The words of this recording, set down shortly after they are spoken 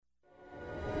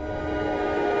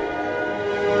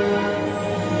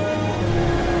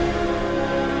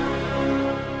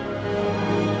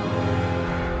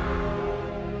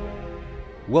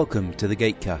Welcome to the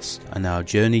Gatecast and our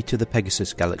journey to the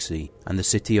Pegasus Galaxy and the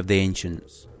city of the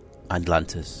ancients,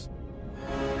 Atlantis.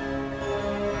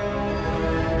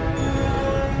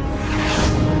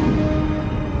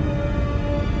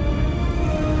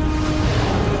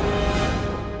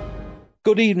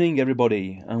 Good evening,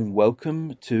 everybody, and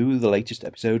welcome to the latest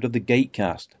episode of the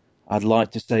Gatecast. I'd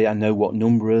like to say I know what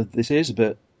number this is,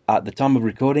 but at the time of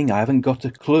recording, I haven't got a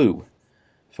clue.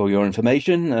 For your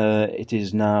information, it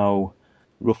is now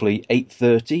roughly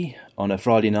 8:30 on a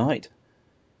Friday night,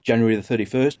 January the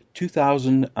 31st,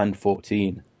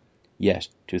 2014. Yes,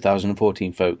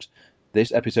 2014, folks.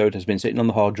 This episode has been sitting on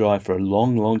the hard drive for a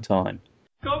long, long time.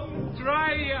 Come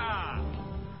try ya!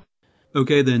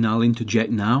 Okay then, I'll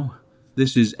interject now.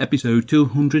 This is episode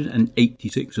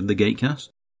 286 of the Gatecast.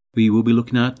 We will be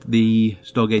looking at the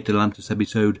Stargate Atlantis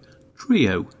episode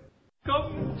Trio.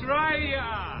 Come try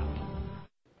ya!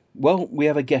 Well, we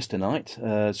have a guest tonight,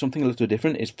 something a little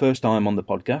different. It's first time on the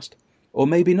podcast, or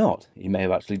maybe not. He may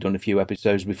have actually done a few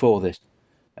episodes before this.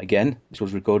 Again, this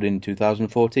was recorded in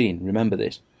 2014, remember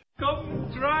this. Come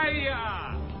try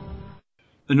ya!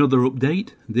 Another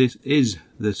update, this is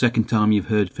the second time you've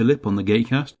heard Philip on the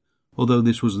Gatecast, although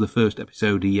this was the first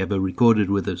episode he ever recorded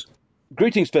with us.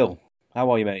 Greetings, Phil. How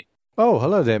are you, mate? Oh,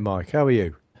 hello there, Mike. How are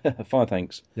you? Fine,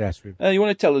 thanks. Yes. You want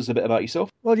to tell us a bit about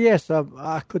yourself? Well, yes,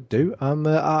 I could do.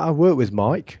 I work with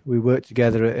Mike. We work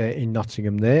together in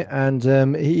Nottingham there,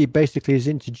 and he basically has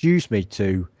introduced me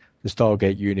to the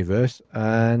Stargate universe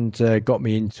and got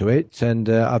me into it. And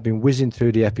I've been whizzing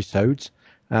through the episodes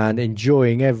and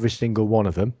enjoying every single one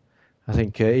of them. I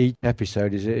think each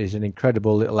episode is an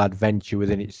incredible little adventure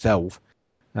within itself.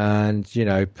 And, you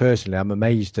know, personally, I'm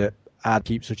amazed at I'd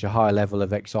keep such a high level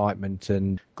of excitement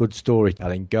and good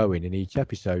storytelling going in each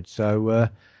episode. So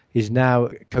he's now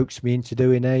coaxed me into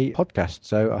doing a podcast.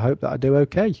 So I hope that I do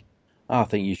okay. I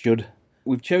think you should.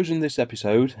 We've chosen this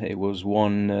episode. It was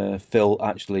one Phil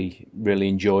actually really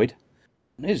enjoyed.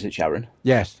 Is it Sharon?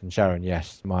 Yes, and Sharon,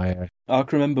 yes. I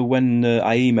can remember when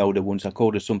I emailed her once. I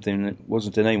called her something. It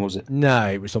wasn't her name, was it? No,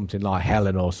 it was something like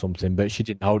Helen or something. But she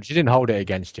didn't hold it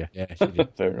against you. Yeah, she did.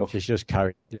 Fair enough. She just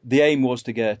carried. The aim was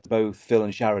to get both Phil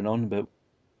and Sharon on, but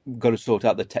we've got to sort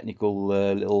out the technical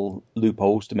little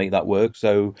loopholes to make that work.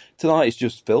 So tonight it's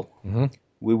just Phil. Mm-hmm.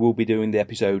 We will be doing the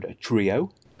episode Trio.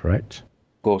 Correct.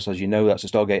 Of course, as you know, that's a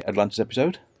Stargate Atlantis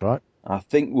episode. Right. I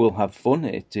think we'll have fun.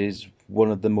 It is one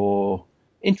of the more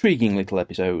intriguing little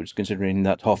episodes, considering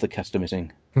that half the cast are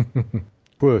missing.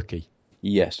 Quirky.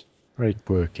 Yes. Very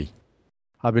quirky.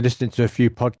 I've been listening to a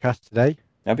few podcasts today.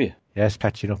 Have you? Yes,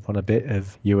 catching up on a bit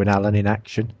of you and Alan in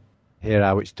action. Hear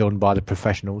how it's done by the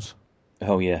professionals.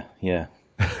 Oh, yeah.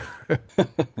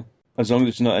 As long as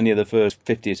it's not any of the first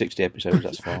 50 or 60 episodes,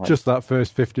 that's fine. Just that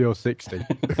first 50 or 60.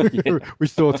 Yeah. We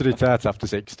sorted it out after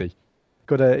 60.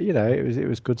 It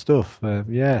was good stuff.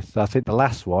 Yes, I think the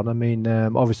last one,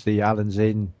 obviously Alan's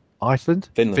in Iceland?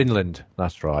 Finland.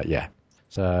 That's right, yeah.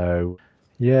 So,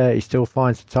 yeah, he still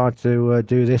finds the time to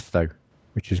do this, though,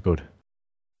 which is good.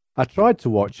 I tried to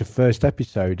watch the first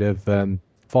episode of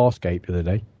Farscape the other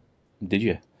day. Did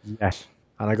you? Yes.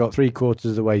 And I got 3/4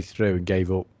 of the way through and gave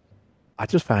up. I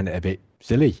just found it a bit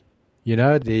silly. You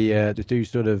know, the two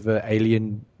sort of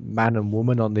alien man and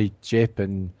woman on the ship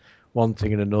and one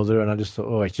thing and another, and I just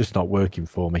thought, it's just not working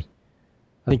for me.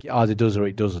 I think it either does or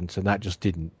it doesn't, and that just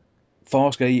didn't.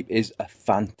 Farscape is a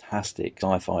fantastic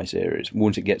sci-fi series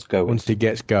once it gets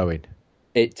going.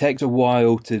 It takes a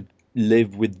while to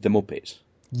live with the Muppets.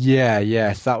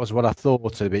 Yes, that was what I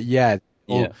thought of it. Yeah.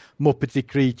 Muppety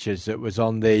creatures that was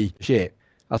on the ship.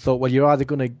 I thought, well, you're either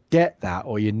going to get that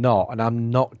or you're not, and I'm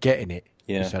not getting it.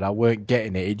 Yeah. He said I weren't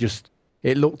getting it.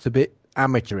 It looked a bit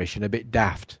amateurish and a bit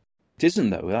daft. It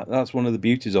isn't, though. That's one of the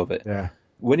beauties of it. Yeah.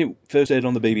 When it first aired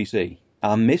on the BBC,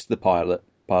 I missed the pilot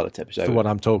episode. The one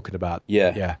I'm talking about.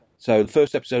 Yeah. So the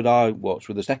first episode I watched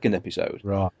was the second episode.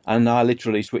 Right. And I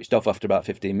literally switched off after about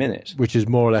 15 minutes. Which is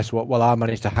more or less I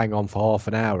managed to hang on for half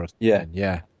an hour. Yeah.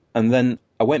 Yeah. And then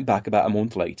I went back about a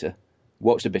month later,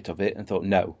 watched a bit of it, and thought,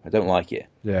 no, I don't like it.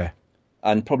 Yeah.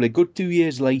 And probably a good 2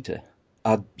 years later,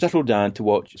 I settled down to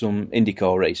watch some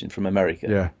IndyCar racing from America.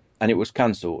 Yeah. And it was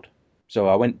cancelled. So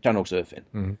I went channel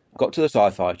surfing, got to the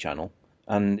Sci-Fi channel,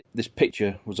 and this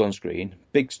picture was on screen.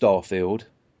 Big star field,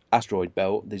 asteroid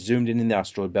belt. They zoomed in the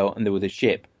asteroid belt, and there was a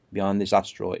ship behind this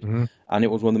asteroid. Mm-hmm. And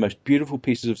it was one of the most beautiful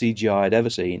pieces of CGI I'd ever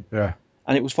seen. Yeah.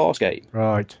 And it was Farscape.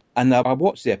 Right. And I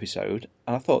watched the episode,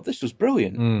 and I thought, this was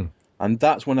brilliant. And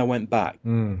that's when I went back.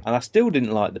 And I still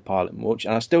didn't like the pilot much,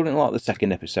 and I still didn't like the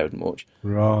second episode much.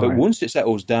 Right. But once it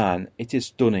settles down, it is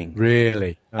stunning.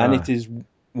 Really? And it is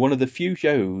one of the few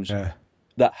shows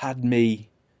that had me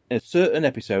a certain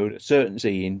episode, a certain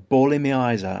scene, bawling my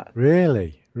eyes out.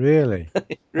 Really? Really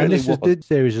And this was.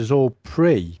 series is all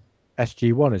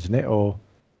pre-SG1, isn't it? Or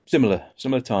Similar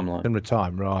timeline. similar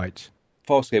time, right.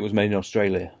 Farscape was made in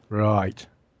Australia. Right.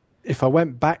 If I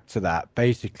went back to that,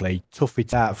 basically, tough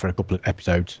it out for a couple of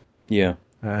episodes Yeah.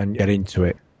 and get into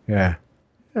it. Yeah.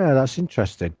 Yeah, that's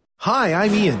interesting. Hi,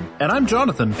 I'm Ian. And I'm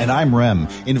Jonathan. And I'm Rem,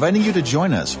 inviting you to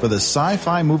join us for the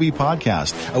Sci-Fi Movie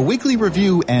Podcast, a weekly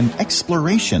review and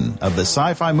exploration of the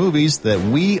sci-fi movies that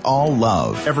we all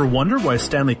love. Ever wonder why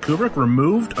Stanley Kubrick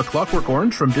removed A Clockwork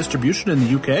Orange from distribution in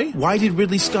the UK? Why did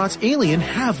Ridley Scott's Alien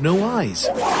have no eyes?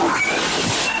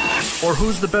 Or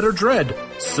who's the better Dredd,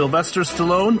 Sylvester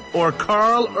Stallone or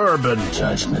Carl Urban?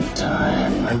 Judgment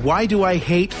time. And why do I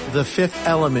hate The Fifth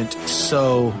Element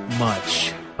so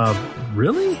much?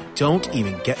 Really? Don't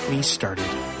even get me started.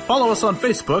 Follow us on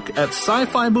Facebook at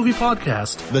Sci-Fi Movie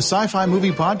Podcast. The Sci-Fi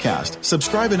Movie Podcast.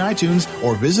 Subscribe in iTunes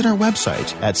or visit our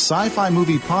website at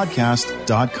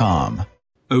sci-fi-moviepodcast.com.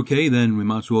 Okay, then we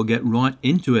might as well get right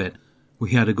into it. We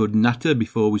had a good natter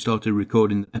before we started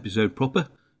recording the episode proper,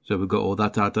 so we've got all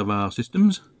that out of our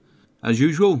systems. As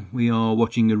usual, we are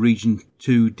watching a Region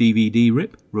 2 DVD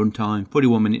rip, runtime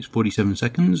 41 minutes 47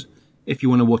 seconds. If you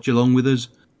want to watch along with us,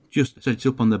 just set it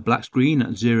up on the black screen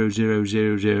at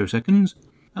 0000 seconds,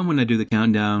 and when I do the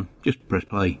countdown, just press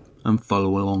play and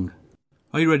follow along.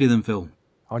 Are you ready then, Phil?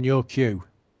 On your cue.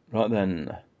 Right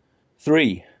then.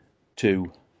 3,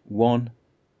 2, 1,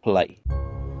 play.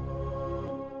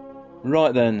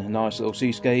 Right then, nice little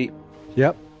seascape.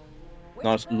 Yep.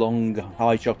 Nice long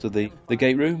high shot of the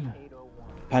gate room.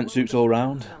 Pantsuits all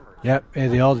round. Yep, here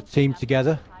they are, the team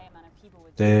together.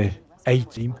 The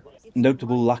A-team.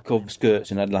 Notable lack of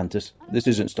skirts in Atlantis. This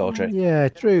isn't Star Trek. Yeah,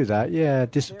 true that. Yeah,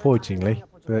 disappointingly.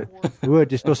 But we were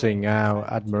discussing our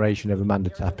admiration of Amanda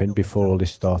Tapping before all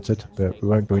this started, but we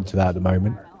won't go into that at the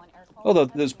moment. Although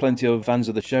there's plenty of fans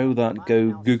of the show that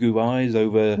go goo-goo eyes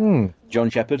over John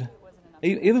Shepherd.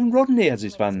 Even Rodney has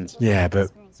his fans. Yeah,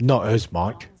 but not us,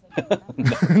 Mike.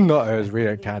 Not us, we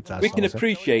don't count ourselves. We can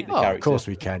appreciate the character. Of course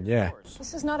we can, yeah.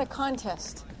 This is not a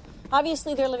contest.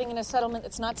 Obviously, they're living in a settlement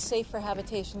that's not safe for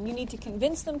habitation. You need to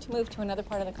convince them to move to another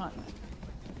part of the continent.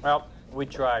 Well, we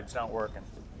tried. It's not working.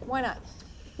 Why not?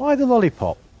 Why the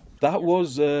lollipop? That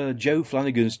was Joe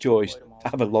Flanagan's choice to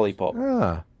have a lollipop.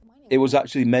 Ah, It was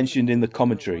actually mentioned in the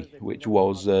commentary, which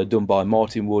was done by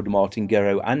Martin Wood, Martin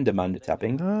Guerrero, and Amanda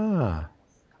Tapping. ah.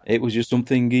 It was just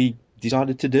something he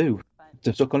decided to do,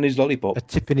 to suck on his lollipop. A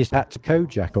tip in his hat to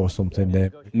Kojak or something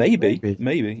there. Maybe,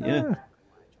 yeah. Ah.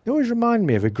 You always remind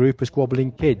me of a group of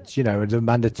squabbling kids, you know, with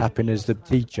Amanda Tapping as the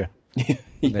teacher. Yeah.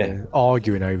 They're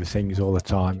arguing over things all the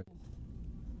time.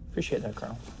 Appreciate that,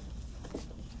 Carl.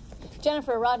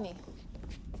 Jennifer, Rodney.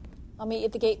 I'll meet you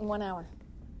at the gate in 1 hour.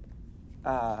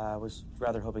 I was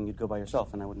rather hoping you'd go by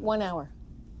yourself and I wouldn't... 1 hour.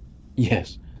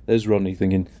 Yes, there's Rodney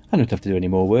thinking, I don't have to do any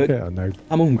more work. Yeah, I know.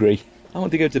 I'm hungry. I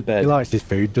want to go to He bed. likes his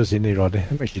food, doesn't he, Roddy?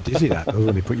 It makes you dizzy, that,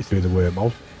 doesn't he? Put you through the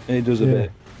wormhole. It does a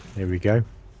bit. Here we go.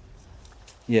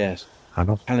 Yes. Hang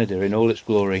on. Canada in all its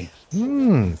glory.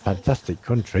 Fantastic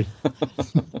country.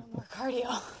 More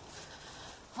cardio.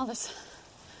 All this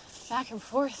back and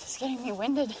forth is getting me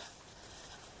winded.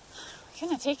 We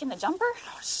couldn't have taken the jumper?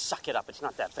 Oh, suck it up. It's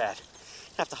not that bad.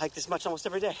 I have to hike this much almost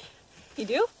every day. You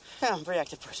do? Yeah, I'm a very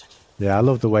active person. Yeah, I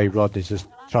love the way Rodney just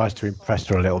tries to impress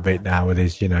her a little bit now with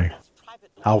his, you know,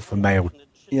 alpha male.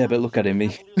 Yeah, but look at him.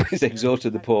 He's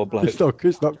exhausted, the poor bloke.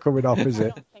 It's not coming off, is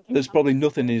it? There's probably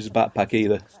nothing in his backpack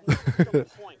either.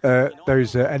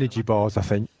 Those energy bars, I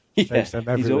think. Yeah, Takes them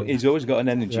everywhere. he's always got an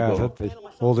energy Yeah, ball. don't they?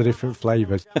 All the different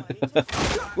flavours.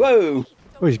 Whoa!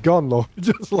 Oh, he's gone, Lord.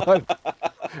 Just like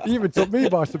he even took me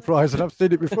by surprise, and I've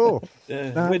seen it before.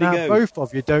 Where'd he Now, go? both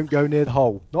of you don't go near the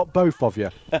hole. Not both of you.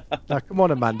 Now, come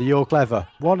on, Amanda, you're clever.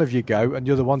 One of you go, and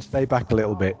the other one stay back a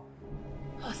little bit.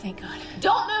 Oh, thank God.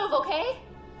 Don't move, okay?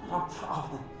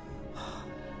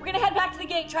 We're gonna head back to the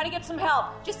gate, try to get some help.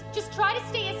 Just try to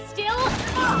stay as still.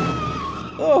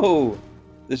 Oh!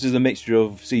 This is a mixture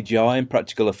of CGI and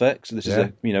practical effects. This is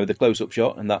the close-up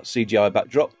shot, and that's CGI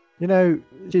backdrop. You know,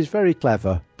 it is very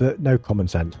clever, but no common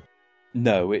sense.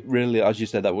 No, it really, as you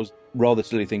said, that was a rather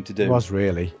silly thing to do. It was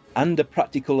really. And a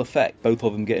practical effect, both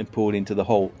of them getting pulled into the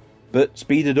hole, but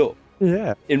speeded up.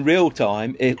 Yeah. In real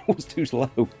time, it was too slow.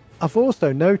 I've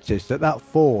also noticed that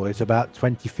fall is about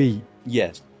 20 feet.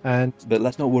 Yes, And but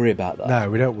let's not worry about that. no,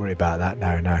 we don't worry about that.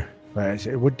 No. But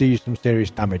it would do you some serious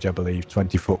damage, I believe,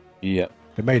 20 foot. Yeah.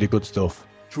 They made a good stuff.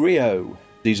 Trio,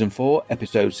 Season 4,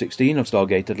 Episode 16 of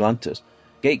Stargate Atlantis.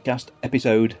 Gatecast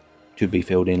episode to be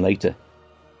filled in later.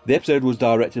 The episode was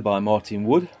directed by Martin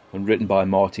Wood and written by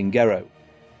Martin Guerrero.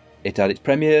 It had its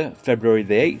premiere February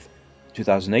the 8th,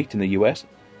 2008 in the US,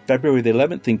 February the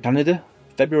 11th in Canada,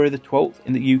 February the 12th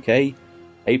in the UK,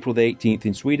 April the 18th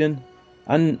in Sweden,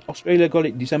 and Australia got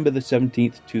it December the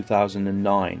 17th,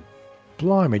 2009.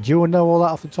 Blimey, do you all know all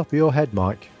that off the top of your head,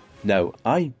 Mike? No,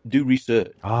 I do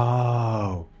research.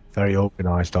 Oh, very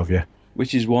organised of you.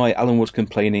 Which is why Alan was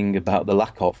complaining about the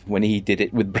lack of when he did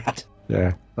it with Brad.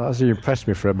 Yeah, that actually impressed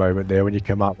me for a moment there when you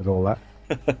came up with all that.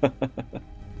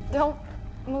 Don't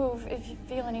move if you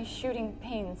feel any shooting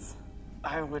pains.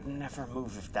 I would never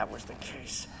move if that was the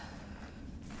case.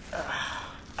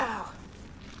 Ow.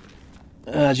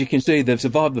 As you can see, they've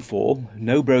survived the fall.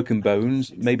 No broken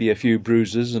bones, maybe a few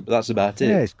bruises, but that's about it.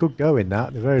 Yeah, it's good going,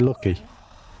 that. They're very lucky.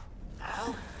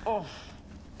 Ow. Oh.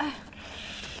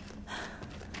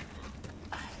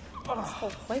 This whole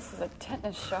place is a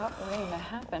tetanus shot waiting to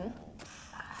happen.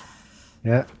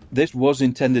 Yeah. This was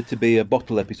intended to be a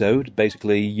bottle episode,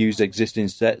 basically use existing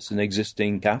sets and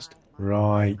existing cast.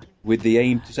 Right. With the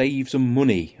aim to save some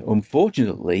money.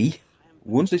 Unfortunately,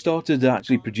 once they started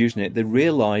actually producing it, they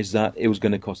realised that it was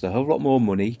going to cost a whole lot more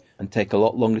money and take a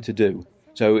lot longer to do.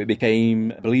 So it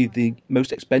became, I believe, the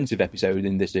most expensive episode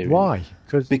in this series. Why?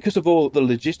 Because of all the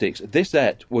logistics. This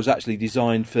set was actually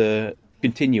designed for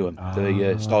Continuum,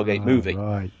 the Stargate movie.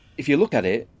 Right. If you look at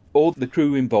it, all the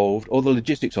crew involved, all the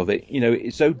logistics of it,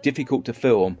 it's so difficult to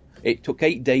film. It took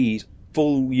 8 days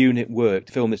full unit work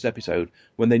to film this episode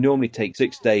when they normally take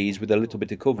 6 days with a little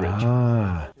bit of coverage.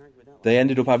 They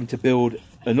ended up having to build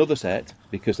another set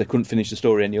because they couldn't finish the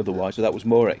story any otherwise, so that was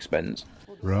more expense.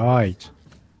 Right.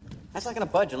 That's not going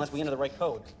to budge unless we enter the right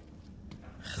code.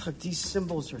 Look, these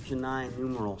symbols are Janai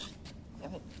numerals. Yeah,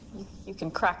 but you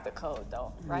can crack the code,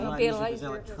 though, right? No, it's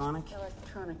electronic.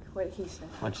 Electronic. What he said.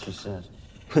 What she says.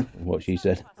 What she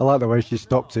said. I like the way she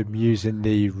stopped him using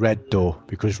the red door,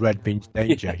 because red means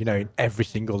danger, in every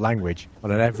single language,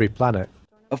 on every planet.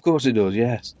 Of course it does,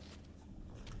 yes.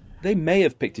 They may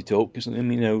have picked it up, because,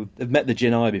 they've met the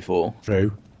Janai before.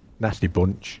 True. Nasty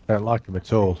bunch. Don't like him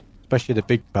at all. Especially the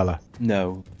big fella.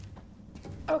 No.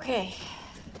 Okay.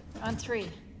 On 3.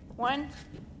 1,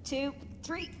 2,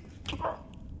 3.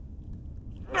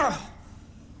 There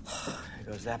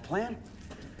goes that plan.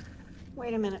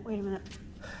 Wait a minute.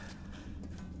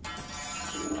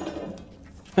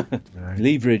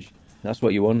 Leverage. That's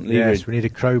what you want, leverage. Yes, we need a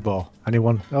crowbar.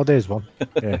 Anyone? Oh, there's one.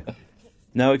 Yeah.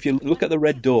 Now, if you look at the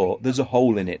red door, there's a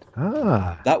hole in it.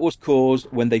 That was caused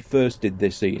when they first did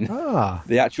this scene.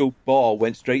 The actual bar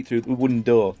went straight through the wooden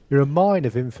door. You're a mine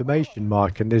of information,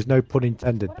 Mike, and there's no pun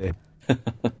intended there.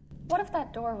 What if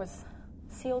that door was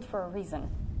sealed for a reason?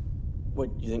 What,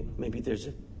 you think maybe there's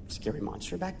a scary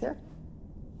monster back there?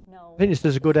 No. I think this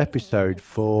is a good episode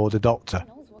for the Doctor,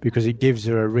 because it gives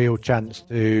her a real chance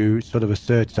to sort of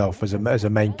assert herself as a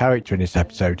main character in this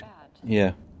episode.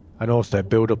 Yeah. And also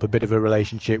build up a bit of a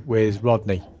relationship with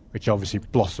Rodney, which obviously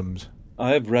blossoms.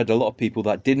 I have read a lot of people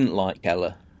that didn't like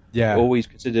Ella. Yeah. Always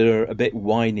considered her a bit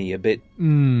whiny, a bit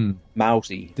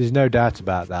mousy. There's no doubt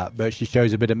about that, but she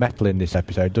shows a bit of mettle in this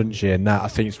episode, doesn't she? And that, I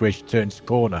think, is where she turns the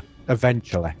corner,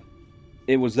 eventually.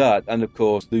 It was that, and of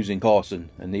course, losing Carson,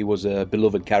 and he was a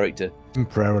beloved character.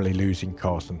 Temporarily losing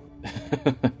Carson.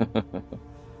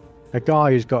 A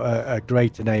guy who's got a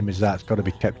greater name as that's got to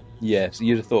be kept. Yes,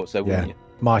 you'd have thought so, wouldn't you?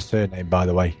 My surname, by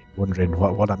the way. Wondering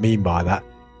what I mean by that.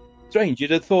 Strange,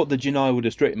 you'd have thought the Janai would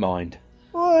have strip mined.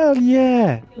 Well,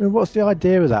 yeah. I mean, what's the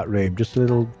idea of that room? Just a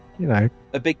little,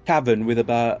 A big cavern with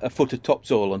about a foot of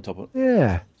topsoil on top of it.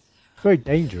 Yeah. Very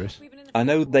dangerous. I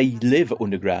know they live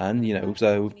underground,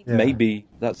 so maybe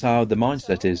that's how the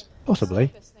mindset is.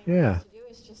 Possibly, yeah.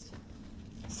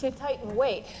 Sit tight and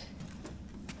wait.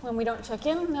 When we don't check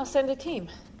in, they'll send a team.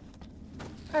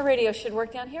 Our radio should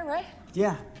work down here, right?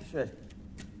 Yeah, should.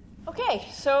 Okay,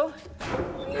 so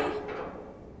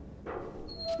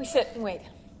we sit and wait.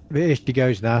 Here she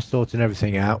goes now, sorting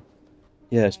everything out.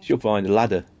 Yes, she'll find a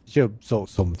ladder. She'll sort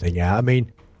something out. I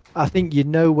mean, I think you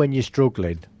know when you're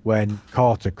struggling, when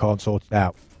Carter can't sort it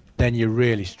out, then you're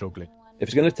really struggling. If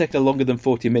it's going to take her longer than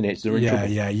 40 minutes, they're in trouble.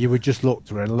 Yeah, you would just look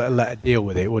to her and let her deal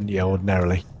with it, wouldn't you,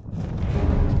 ordinarily?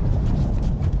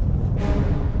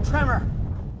 Tremor!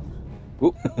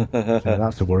 So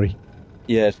that's a worry.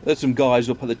 Yes, there's some guys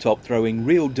up at the top throwing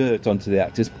real dirt onto the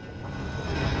actors.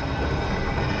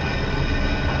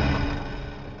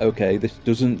 Okay, this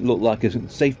doesn't look like a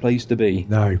safe place to be.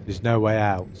 No, there's no way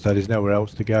out, so there's nowhere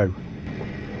else to go.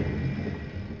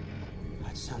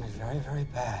 That sounded very, very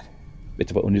bad. Bit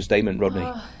of an understatement, Rodney.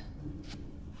 What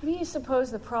do you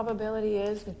suppose the probability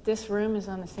is that this room is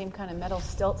on the same kind of metal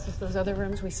stilts as those other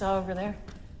rooms we saw over there?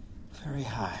 Very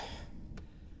high.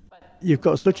 You've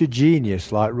got such a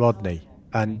genius like Rodney,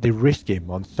 And they risk him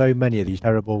on so many of these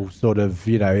terrible sort of,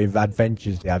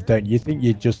 adventures they have, don't you? You think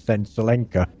you'd just send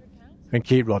Solenka and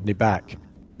keep Rodney back?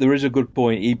 There is a good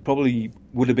point. He probably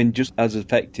would have been just as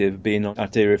effective being on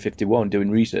Area 51 doing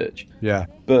research. Yeah.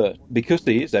 But because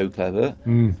he is so clever,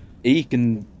 he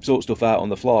can sort stuff out on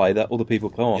the fly that other people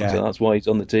can't. Yeah. So that's why he's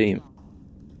on the team.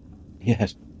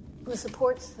 Yes. The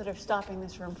supports that are stopping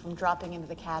this room from dropping into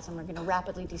the chasm are going to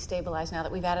rapidly destabilize now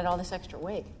that we've added all this extra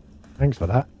weight. Thanks for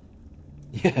that.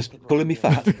 Yes, pulling me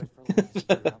fat.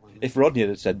 If Rodney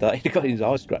had said that, he'd have got his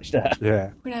eyes scratched out. Yeah.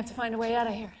 We're going to have to find a way out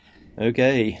of here.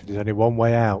 Okay. There's only one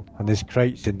way out, and there's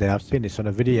crates in there. I've seen this on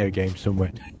a video game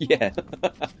somewhere. Yeah.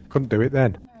 Couldn't do it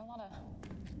then.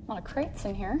 A lot of crates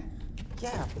in here.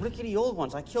 Yeah, rickety old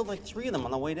ones. I killed like 3 of them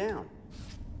on the way down.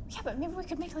 Yeah, but maybe we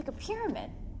could make like a pyramid.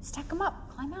 Stack them up,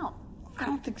 climb out. I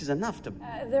don't think there's enough to...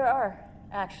 There are,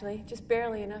 actually. Just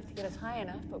barely enough to get us high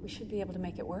enough, but we should be able to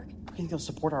make it work. You think they'll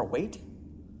support our weight?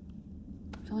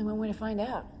 There's only one way to find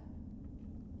out.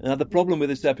 Now, the problem with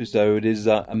this episode is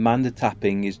that Amanda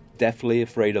Tapping is definitely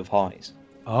afraid of heights.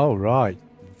 Oh, right.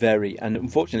 Very. And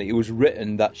unfortunately, it was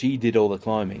written that she did all the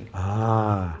climbing.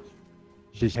 Ah.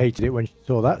 She hated it when she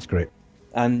saw that script.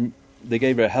 And they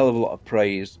gave her a hell of a lot of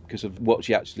praise because of what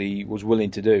she actually was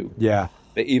willing to do. Yeah.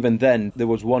 But even then, there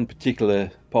was one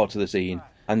particular part of the scene,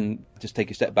 and just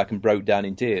take a step back and broke down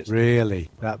in tears. Really?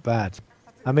 That bad?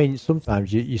 I mean,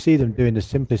 sometimes you see them doing the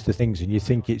simplest of things and you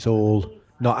think it's all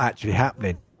not actually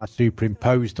happening,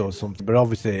 superimposed or something. But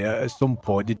obviously, at some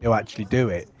point, they do actually do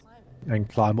it and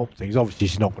climb up things. Obviously,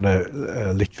 she's not going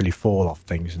to literally fall off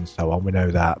things and so on. We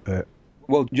know that, but...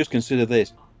 Well, just consider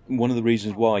this. One of the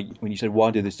reasons why, when you said,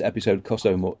 why did this episode cost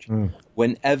so much?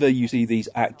 Whenever you see these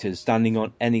actors standing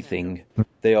on anything,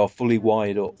 they are fully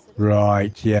wired up.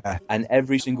 Right, yeah. And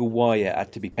every single wire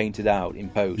had to be painted out in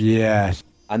post. Yes.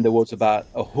 And there was about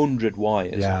 100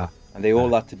 wires. Yeah. And they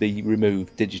all had to be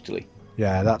removed digitally.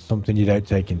 Yeah, that's something you don't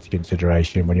take into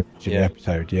consideration when you're watching the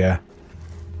episode, yeah.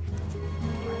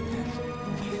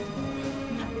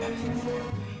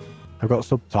 I've got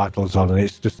subtitles on and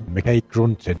it's just McKay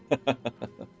grunting.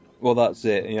 Well, that's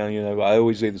it. You know, I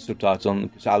always leave the subtitles on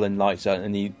because Alan likes that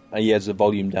and he has the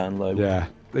volume down low. Yeah,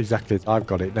 exactly. I've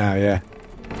got it now, yeah.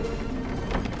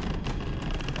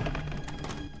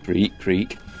 Creak,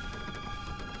 creak.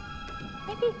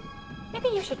 Maybe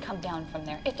you should come down from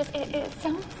there. It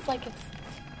sounds like it's...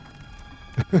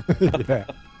 Yeah,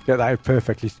 get that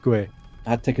perfectly square.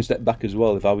 I'd take a step back as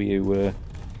well if I were you.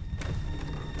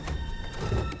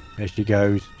 There she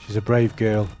goes. She's a brave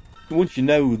girl. Once you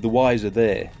know the wires are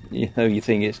there, you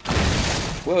think it's...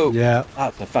 Whoa, yeah,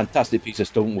 that's a fantastic piece of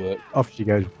stunt work. Off she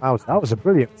goes. That was a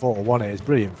brilliant fall, wasn't it? It's a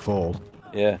brilliant fall.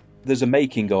 Yeah. There's a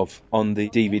making of on the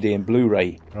DVD and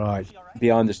Blu-ray. Right.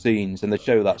 Behind the scenes, and they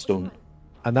show that stunt.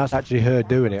 And that's actually her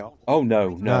doing it? Oh,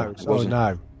 no. It wasn't.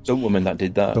 No. Stunt woman that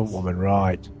did that. Stunt woman,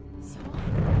 right.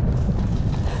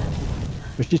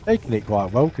 But she's taking it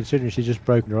quite well, considering she's just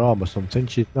broken her arm or something.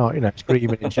 She's not,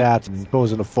 screaming and shouting and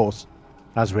causing a fuss,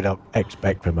 as we don't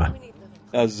expect from her.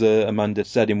 As Amanda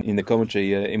said in the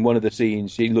commentary, in one of the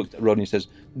scenes, she looked at Rodney and says,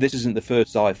 "This isn't the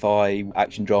first sci-fi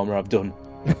action drama I've done."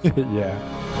 Yeah.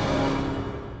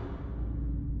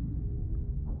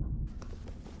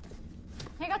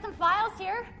 I got some files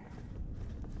here.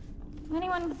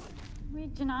 Anyone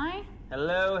read Janai?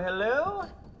 Hello?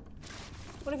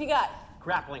 What have you got?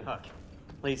 Grappling hook.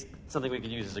 At least something we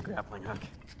could use as a grappling hook.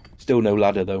 Still no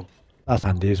ladder, though. That's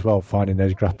handy as well, finding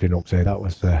those grappling hooks there. That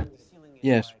was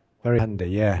yes, very handy,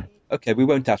 yeah. Okay, we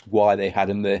won't ask why they had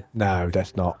them there. No,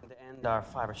 that's not. The end are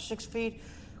 5 or 6 feet.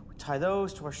 We tie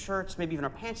those to our shirts, maybe even our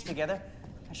pants together.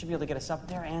 I should be able to get us up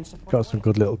there and support. Got some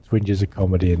good little twinges of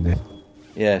comedy in there.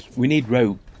 Yes, we need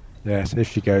rope. Yes, there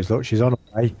she goes. Look, she's on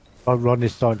her way.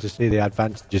 Rodney's starting to see the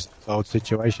advantages of the old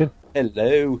situation.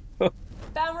 Hello.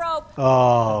 Found rope.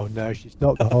 Oh, no, she's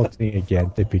not the whole thing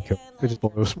again. Typical.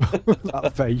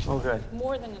 That face. Oh, good.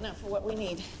 More than enough for what we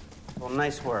need. Well,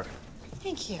 nice work.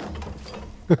 Thank you.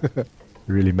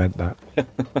 Really meant that.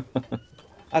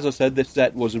 As I said, this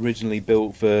set was originally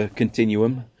built for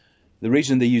Continuum. The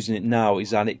reason they're using it now is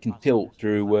that it can tilt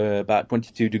through about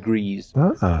 22 degrees,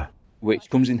 which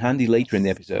comes in handy later in the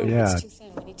episode. Yeah. It's too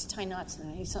thin. We need to tie knots and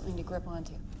I need something to grip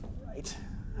onto. Right.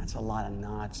 That's a lot of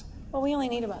knots. Well, we only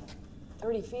need about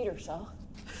 30 feet or so.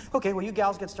 Okay, well, you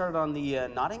gals get started on the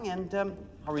knotting, and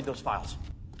I'll read those files.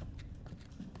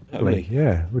 Really?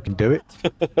 Yeah, we can do it.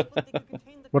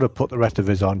 Would have put the rest of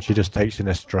us on. She just takes in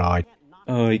a stride.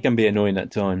 Oh, he can be annoying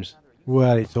at times.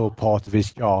 Well, it's all part of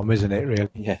his charm, isn't it, really?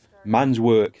 Yeah. Man's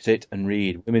work, sit and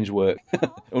read. Women's work,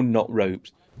 unknot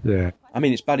ropes. Yeah. I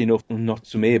mean, it's bad enough not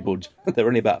some earbuds. They're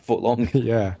only about a foot long.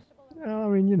 Yeah. I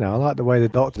mean, I like the way the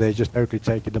Doctor there's just totally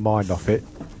taking the mind off it.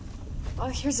 Well,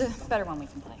 here's a better one we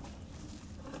can play.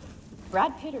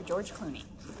 Brad Pitt or George Clooney?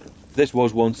 This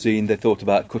was one scene they thought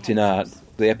about cutting out.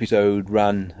 The episode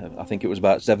ran, I think it was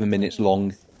about 7 minutes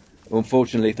long.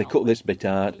 Unfortunately, if they cut this bit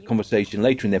out, the conversation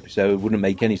later in the episode wouldn't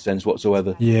make any sense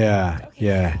whatsoever. Yeah.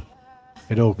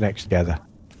 It all connects together.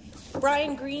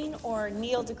 Brian Greene or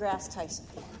Neil deGrasse Tyson?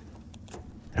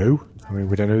 Who? I mean,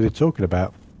 we don't know who they're talking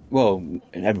about. Well,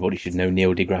 everybody should know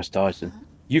Neil deGrasse Tyson.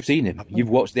 You've seen him. You've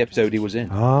watched the episode he was in.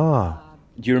 Ah.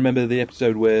 Do you remember the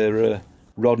episode where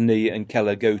Rodney and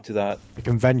Keller go to that... The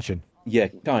convention? Yeah,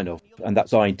 kind of. And that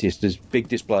scientist is big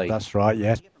display. That's right,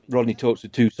 yes. Rodney talks to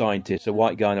two scientists, a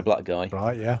white guy and a black guy.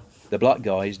 Right, yeah. The black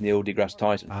guy is Neil deGrasse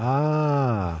Tyson.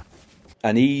 Ah.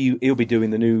 And he'll be doing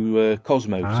the new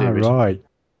Cosmo series. Right.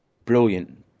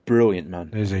 Brilliant, man.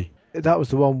 Is he? That was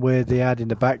the one where they had in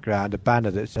the background a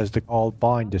banner that says the Carl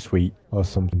Binder Suite or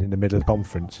something in the middle of the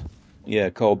conference. Yeah,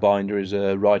 Carl Binder is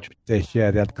a writer. They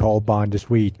had Carl Binder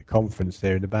Suite conference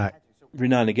there in the back. Every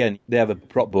now and again, they have a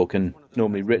prop book and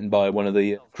normally written by one of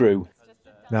the crew.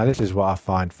 Now, this is what I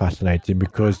find fascinating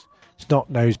because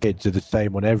snot-nosed kids are the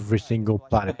same on every single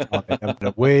planet. No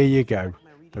matter where you go,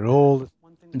 they're all...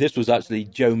 This was actually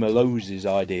Joe Malose's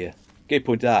idea. Good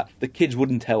point to that. The kids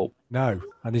wouldn't help. No,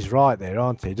 and he's right there,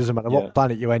 aren't he? It doesn't matter what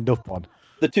planet you end up on.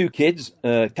 The two kids,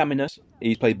 Caminus,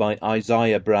 he's played by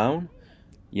Isaiah Brown.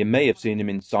 You may have seen him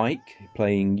in Psych,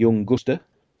 playing young Guster.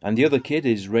 And the other kid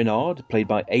is Renard, played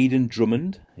by Aidan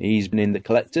Drummond. He's been in The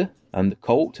Collector and The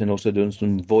Cult and also done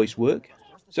some voice work.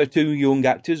 So two young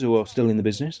actors who are still in the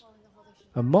business.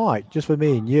 And Mike, just for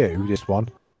me and you, this one,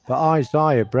 but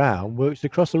Isaiah Brown works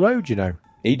across the road, you know.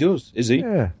 He does, is he?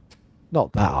 Yeah.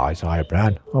 Not that Isaiah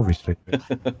Brown, obviously.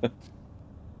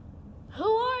 Who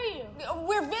are you?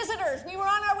 We're visitors. We were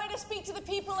on our way to speak to the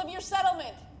people of your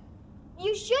settlement.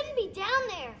 You shouldn't be down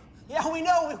there. Yeah, we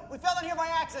know. We fell in here by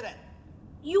accident.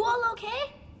 You all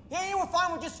okay? Yeah, we're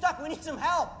fine. We're just stuck. We need some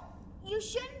help. You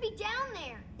shouldn't be down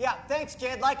there. Yeah, thanks,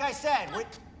 kid. Like I said,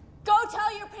 Go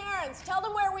tell your parents. Tell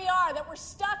them where we are, that we're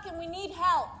stuck and we need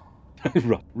help.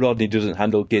 Rodney doesn't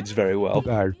handle kids very well.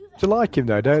 No. Do you like him,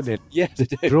 though, don't you? Yes, I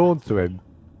do. Drawn to him.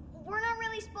 We're not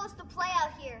really supposed to play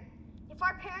out here. If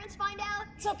our parents find out...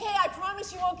 It's okay. I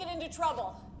promise you won't get into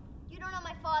trouble. You don't know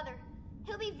my father.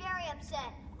 He'll be very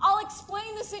upset. I'll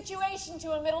explain the situation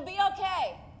to him. It'll be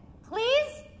okay.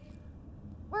 Please?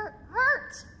 We're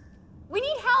hurt. We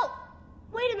need help.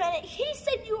 Wait a minute. He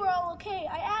said you were all okay.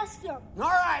 I asked him. All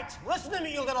right. Listen to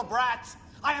me, you little brats.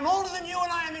 I am older than you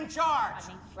and I am in charge.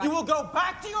 Rodney. You will go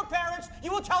back to your parents.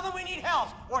 You will tell them we need help.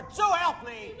 Or so help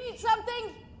me. You need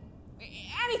something?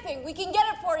 Anything. We can get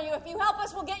it for you. If you help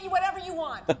us, we'll get you whatever you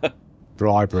want.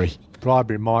 Bribery.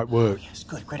 Bribery might work. Oh, yes,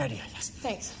 good. Great idea. Yes.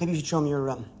 Thanks. Maybe you should show them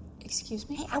your, Excuse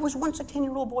me? Hey, I was once a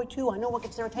 10-year-old boy, too. I know what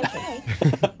gets their attention.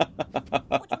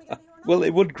 Well,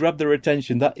 it would grab their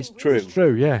attention, that is true. It's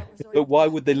true, yeah. But why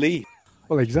would they leave?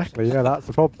 Well, exactly, yeah, that's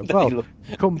the problem. Well,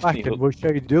 come back and we'll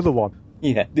show you the other one.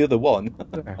 Yeah, the other one.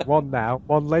 Yeah, one now,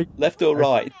 one late. Left or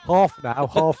right? Half now,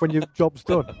 half when your job's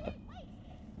done.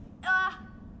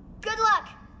 Good luck.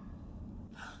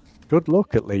 Good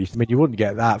luck, at least. I mean, you wouldn't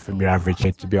get that from your average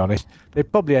kid, to be honest.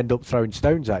 They'd probably end up throwing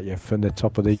stones at you from the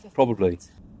top of the... Probably.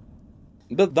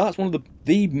 But that's one of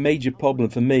the major problem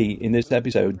for me in this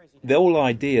episode. The whole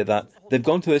idea that they've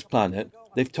gone to this planet,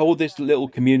 they've told this little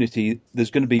community there's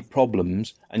going to be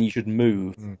problems and you should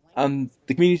move. And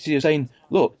the community is saying,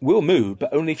 look, we'll move,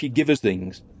 but only if you give us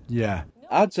things. Yeah.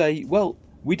 I'd say, well,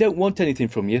 we don't want anything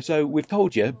from you, so we've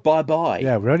told you, bye-bye.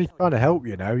 Yeah, we're only trying to help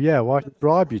you now. Yeah, why should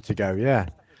bribe you to go? Yeah.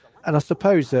 And I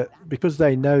suppose that because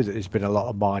they know that there's been a lot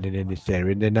of mining in this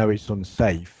area and they know it's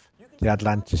unsafe, the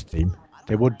Atlantis team,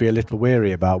 they would be a little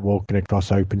wary about walking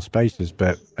across open spaces,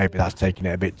 but maybe that's taking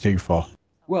it a bit too far.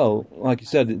 Well, like you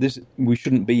said, we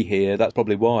shouldn't be here. That's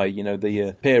probably why,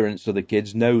 the parents of the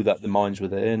kids know that the mines were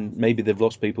there, and maybe they've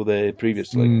lost people there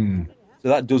previously. So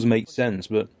that does make sense,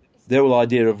 but the whole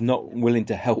idea of not willing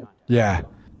to help. Yeah.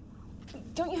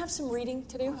 Don't you have some reading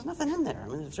to do? There's nothing in there. I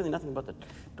mean, there's really nothing but the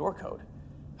door code.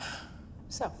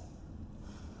 So?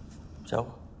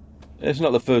 It's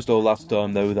not the first or last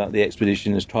time, though, that the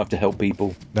expedition has tried to help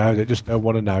people. No, they just don't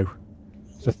want to know.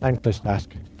 It's a thankless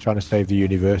task, trying to save the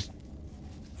universe.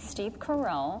 Steve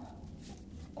Carell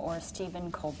or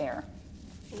Stephen Colbert?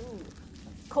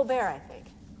 Colbert, I think.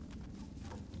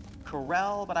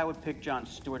 Carell, but I would pick Jon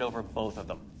Stewart over both of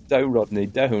them. Don't, Rodney,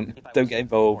 don't get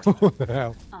involved. What the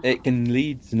hell? It can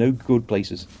lead to no good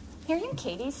places. Here, you and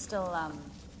Katie's still,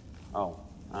 Well,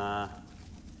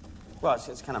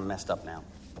 it's kind of messed up now.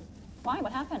 Why?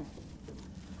 What happened?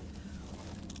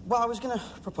 Well, I was going to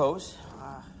propose.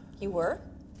 You were?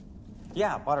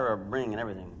 Yeah, bought her a ring and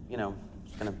everything. You know,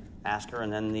 just gonna ask her,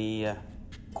 and then the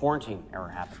quarantine error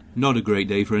happened. Not a great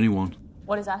day for anyone.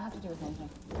 What does that have to do with anything?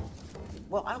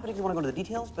 Well, I don't particularly want to go into the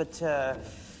details, but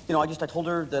you know, I told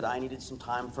her that I needed some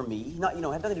time for me. Not, you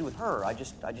know, it had nothing to do with her. I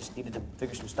just needed to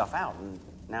figure some stuff out, and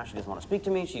now she doesn't want to speak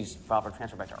to me. She's filed for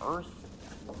transfer back to Earth.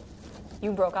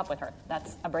 You broke up with her.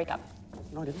 That's a breakup.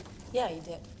 No, I didn't. Yeah, you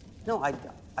did. No,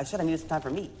 I said I needed some time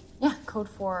for me. Yeah, code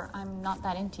for I'm not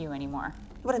that into you anymore.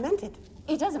 But I meant it.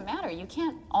 It doesn't matter. You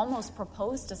can't almost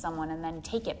propose to someone and then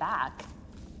take it back.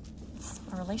 It's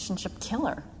a relationship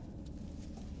killer.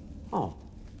 Oh.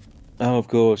 Oh, of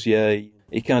course, yeah.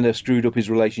 He kind of screwed up his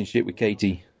relationship with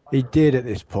Katie. He did at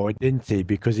this point, didn't he?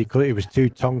 Because he was too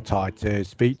tongue-tied to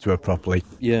speak to her properly.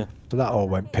 Yeah. So that all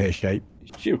went pear-shaped.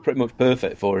 She was pretty much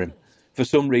perfect for him. For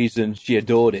some reason, she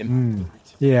adored him.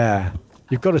 Yeah.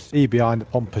 You've got to see behind the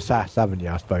pompous ass, haven't you,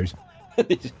 I suppose?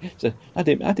 So I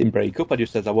didn't break up. I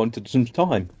just said I wanted some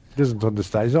time. He doesn't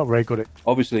understand. He's not very good at...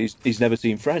 Obviously, he's never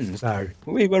seen Friends. No.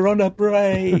 We were on a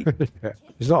break. Yeah.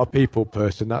 He's not a people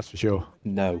person, that's for sure.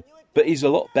 No. But he's a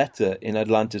lot better in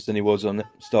Atlantis than he was on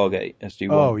Stargate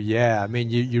SG-1. Oh, yeah. I mean,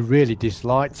 you really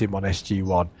disliked him on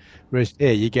SG-1. Whereas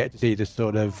here, you get to see the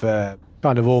sort of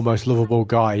kind of almost lovable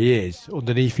guy he is,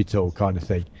 underneath it all kind of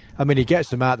thing. I mean, he gets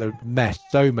them out of the mess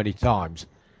so many times.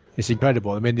 It's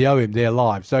incredible. I mean, they owe him their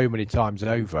lives so many times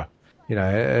over. You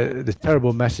know, the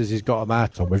terrible messes he's got them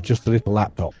out on with just a little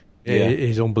laptop. Yeah. It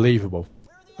is unbelievable.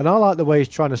 And I like the way he's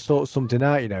trying to sort something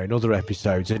out, you know, in other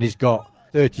episodes, and he's got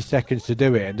 30 seconds to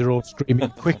do it, and they're all screaming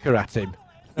quicker at him.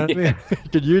 I mean,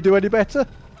 can you do any better?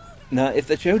 Now, if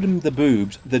they showed him the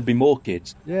boobs, there'd be more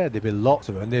kids. Yeah, there'd be lots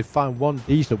of them, and they'd find one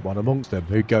decent one amongst them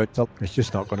who'd go, it's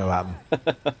just not going to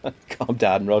happen. Calm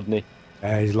down, Rodney.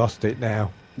 He's lost it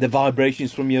now. The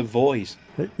vibrations from your voice.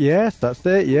 Yes, that's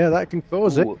it. Yeah, that can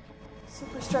cause it.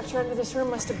 Superstructure under this room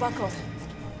must have buckled.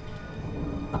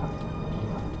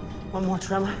 One more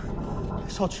tremor.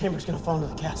 This whole chamber's gonna fall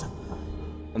into the chasm.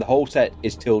 And the whole set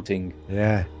is tilting.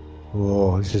 Yeah.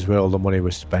 Oh, this is where all the money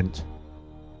was spent.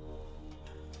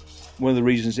 One of the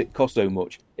reasons it cost so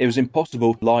much, it was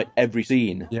impossible to light every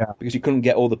scene. Yeah. Because you couldn't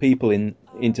get all the people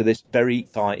into this very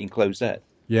tight, enclosed set.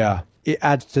 Yeah. It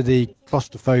adds to the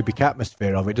claustrophobic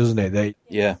atmosphere of it, doesn't it?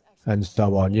 Yeah. And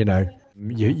so on, you know.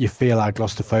 You feel how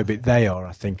claustrophobic they are,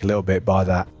 I think, a little bit by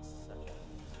that.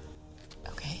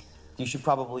 Okay. You should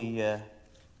probably,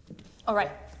 All right.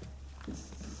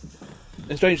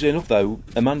 And strangely enough, though,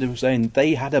 Amanda was saying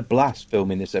they had a blast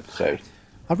filming this episode.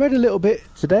 I read a little bit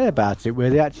today about it, where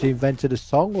they actually invented a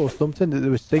song or something that they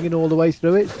were singing all the way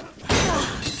through it.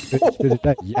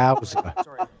 Yowza.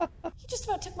 You just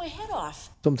about took my head off.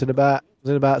 Something about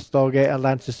Stargate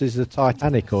Atlantis is the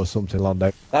Titanic or something,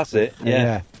 Londo. That's it,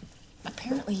 yeah.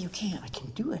 Apparently you can't. I can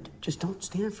do it. Just don't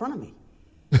stand in front of me.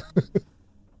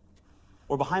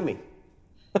 Or behind me.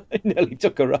 I nearly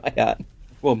took her right out.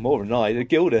 Well, more than I. It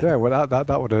killed her. Yeah, well,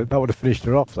 that would have finished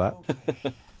her off, that.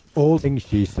 All things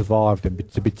she survived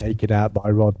and to be taken out by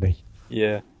Rodney.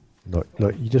 Yeah. Look,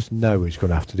 you just know he's going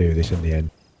to have to do this in the end.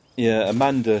 Yeah,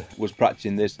 Amanda was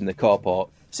practicing this in the car park.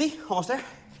 See? Almost there.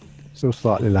 Still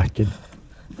slightly lacking.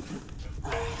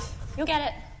 You'll get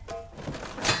it.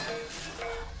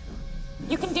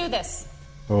 You can do this.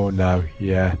 Oh, no,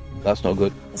 yeah. That's not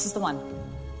good. This is the one.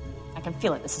 I can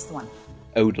feel it. This is the one.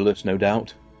 Odorless, no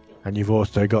doubt. And you've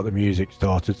also got the music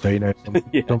started, so you know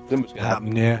something's going to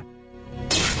happen, yeah.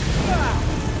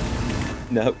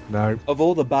 No. No. Of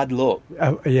all the bad luck.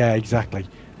 Oh, yeah, exactly.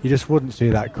 You just wouldn't see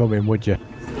that coming, would you?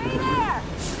 Stay there!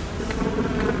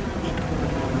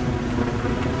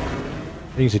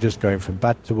 Things are just going from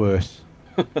bad to worse.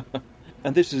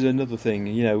 And this is another thing,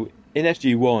 you know, in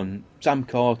SG-1, Sam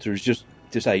Carter is just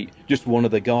one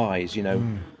of the guys, you know,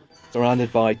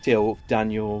 surrounded by Till,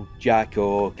 Daniel, Jack,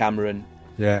 or Cameron.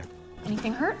 Yeah.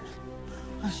 Anything hurt?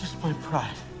 That's just my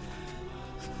pride.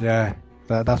 Yeah,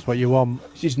 that's what you want.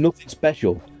 She's nothing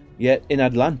special, yet in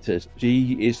Atlantis,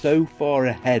 she is so far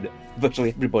ahead of virtually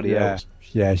everybody else.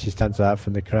 Yeah, she stands out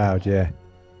from the crowd, yeah.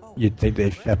 You'd think that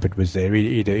if Shepard was there,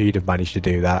 he'd have managed to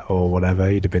do that or whatever.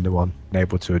 He'd have been the one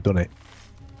able to have done it.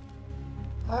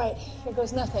 All right, here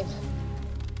goes nothing.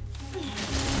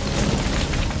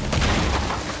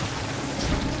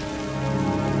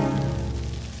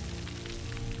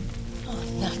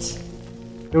 Oh, nuts.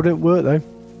 Still didn't work, though.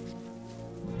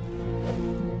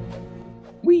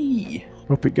 Whee!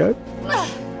 Up it go.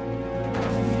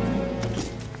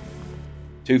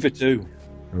 2 for 2.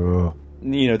 Oh.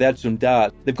 You know, they had some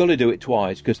doubt. They've got to do it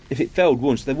twice, because if it failed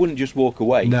once, they wouldn't just walk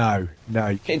away. No.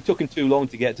 It took them too long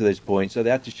to get to this point, so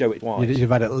they had to show it twice. You'd have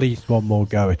had at least one more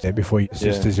go at it before it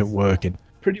just isn't working.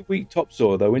 pretty weak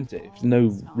topsoil, though, isn't it? There's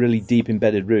no really deep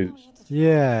embedded roots.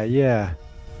 Yeah.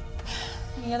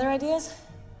 Any other ideas?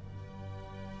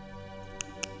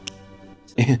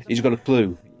 He's got a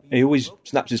clue. He always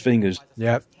snaps his fingers.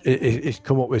 Yeah, he's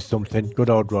come up with something. Good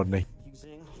old Rodney.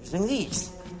 Using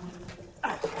these.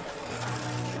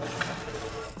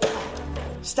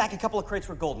 Stack a couple of crates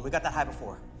for golden. We got that high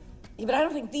before. Yeah, but I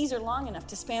don't think these are long enough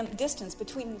to span the distance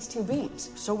between these two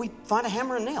beams. So we find a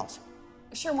hammer and nails.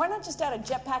 Sure, why not just add a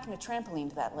jetpack and a trampoline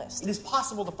to that list? It is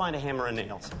possible to find a hammer and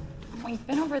nails. We've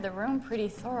been over the room pretty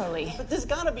thoroughly. But there's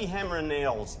gotta be hammer and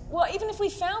nails. Well, even if we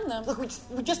found them... Look,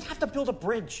 we just have to build a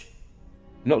bridge.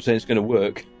 I'm not saying it's going to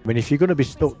work. I mean, if you're going to be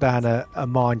stuck down a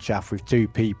mine shaft with two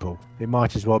people, it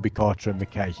might as well be Carter and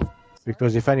McKay.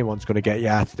 Because if anyone's going to get you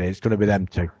out of there, it's going to be them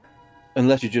two.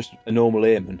 Unless you're just a normal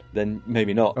airman, then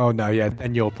maybe not. Oh, no, yeah,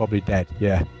 then you're probably dead,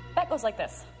 yeah. That goes like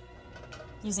this.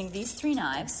 Using these 3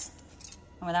 knives,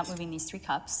 and without moving these 3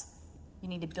 cups, you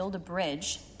need to build a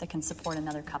bridge that can support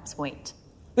another cup's weight.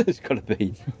 There's got to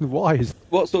be. Why?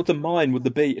 What sort of mine would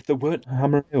there be if there weren't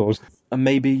hammer nails? And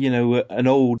maybe, an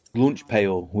old lunch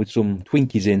pail with some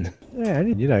Twinkies in. Yeah,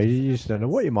 you just don't know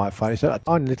what you might find. It's a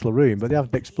tiny little room, but they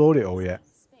haven't explored it all yet.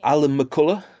 Alan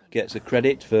McCullough gets a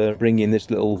credit for bringing this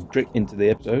little trick into the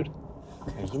episode.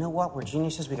 Okay, you know what? We're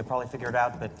geniuses. We could probably figure it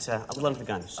out, but I'll let him the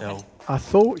gun, so... Okay. I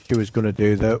thought she was going to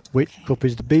do the which cup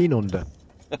is the bean under.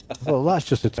 Well, that's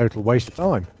just a total waste of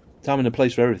time. Time and a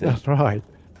place for everything. That's right.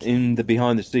 In the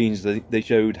behind the scenes, they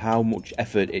showed how much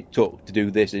effort it took to do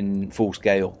this in full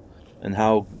scale, and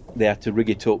how they had to rig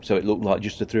it up so it looked like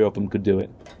just the 3 of them could do it.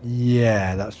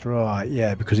 Yeah, that's right.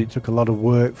 Yeah, because it took a lot of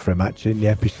work for him, actually, in the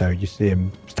episode. You see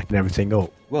him stacking everything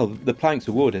up. Well, the planks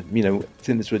of wood, I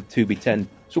think this would 2x10.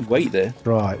 Some weight there.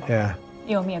 Right, yeah.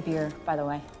 You owe me a beer, by the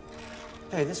way.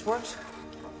 Hey, this works.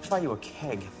 Try you a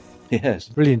keg. Yes.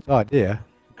 Brilliant idea.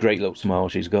 Great little smile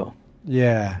she's got.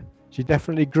 Yeah. She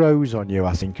definitely grows on you,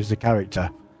 I think, as a character.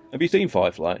 Have you seen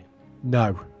Firefly?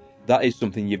 No. That is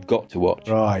something you've got to watch.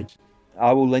 Right.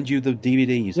 I will lend you the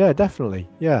DVDs. Yeah, definitely.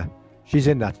 Yeah. She's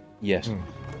in that. Yes.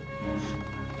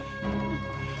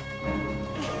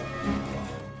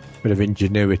 Bit of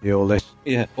ingenuity, all this.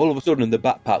 Yeah, all of a sudden the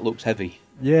backpack looks heavy.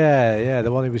 Yeah,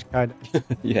 the one who was kind of...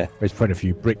 Yeah. He's putting a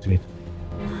few bricks in it.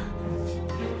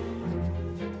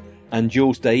 And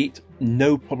Jules State,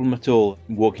 no problem at all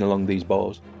walking along these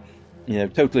bars.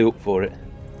 Totally up for it.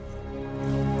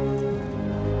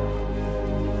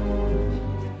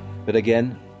 But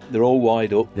again, they're all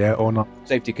wide up. Yeah, or not.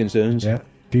 Safety concerns. Yeah.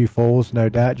 A few falls, no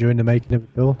doubt, during the making of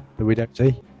the film that we don't see.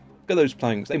 Look at those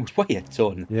planks. They must weigh a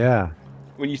ton. Yeah.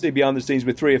 When you see behind the scenes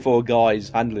with 3 or 4 guys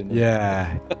handling them.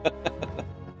 Yeah.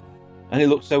 And it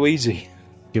looks so easy.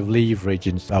 Give leverage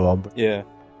and so on. But yeah.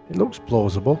 It looks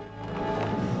plausible.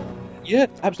 Yeah,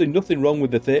 absolutely nothing wrong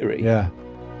with the theory. Yeah.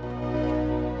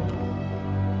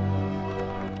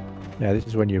 Yeah, this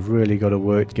is when you've really got to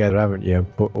work together, haven't you?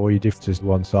 And put all your differences to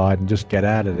one side and just get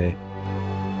out of there.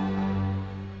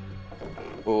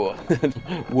 Oh,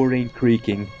 worrying,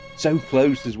 creaking. So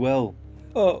close as well.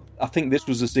 Oh, I think this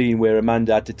was the scene where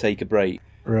Amanda had to take a break.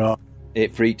 Right.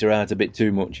 It freaked her out a bit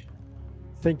too much.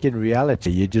 I think in reality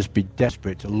you'd just be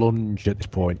desperate to lunge at this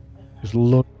point. Just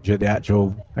lunge at the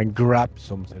actual and grab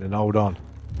something and hold on.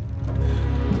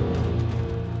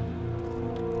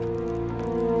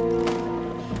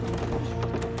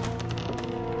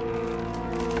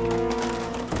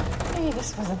 Maybe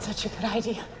this wasn't such a good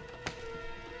idea.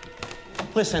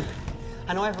 Listen,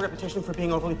 I know I have a reputation for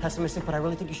being overly pessimistic, but I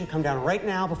really think you should come down right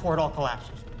now before it all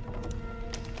collapses.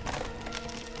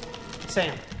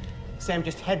 Sam,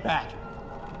 just head back.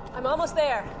 I'm almost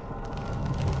there.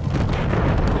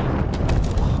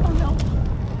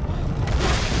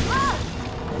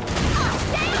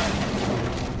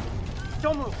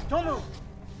 Don't move.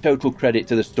 Total credit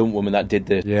to the stunt woman that did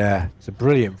this. Yeah, it's a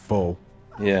brilliant fall.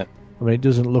 Yeah. I mean, it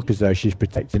doesn't look as though she's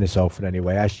protecting herself in any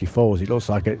way. As she falls, it looks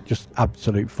like a just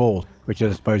absolute fall, which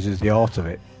I suppose is the art of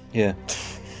it. Yeah.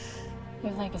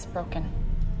 Your leg is broken.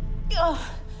 Ugh.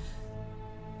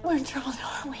 We're in trouble now,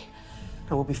 aren't we?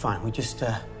 No, we'll be fine. We'll be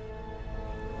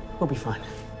fine.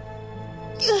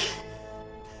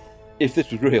 If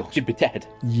this was real, she'd be dead.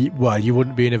 Well, you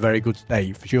wouldn't be in a very good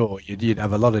state, for sure. You'd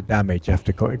have a lot of damage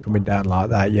after coming down like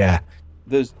that, yeah.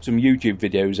 There's some YouTube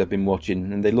videos I've been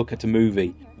watching, and they look at a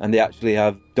movie, and they actually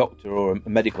have a doctor or a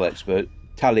medical expert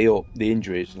tally up the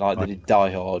injuries, like they did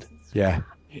Die Hard. Yeah.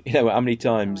 You know how many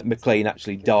times McClane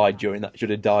actually died during that, should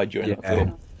have died during that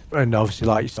film. And obviously,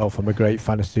 like yourself, I'm a great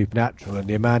fan of Supernatural, and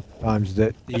the amount of times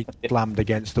that he slammed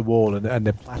against the wall and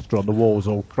the plaster on the walls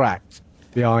all cracked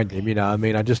behind him,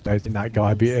 I just don't think that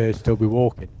guy would still be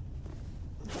walking.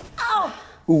 Ow!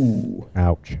 Ooh.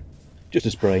 Ouch. Just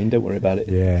a sprain, don't worry about it.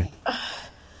 Yeah.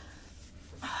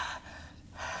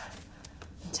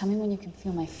 Tell me when you can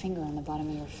feel my finger on the bottom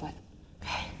of your foot.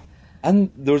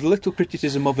 And there was a little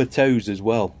criticism of her toes as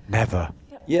well. Never.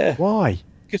 Yeah. Why?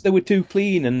 Because they were too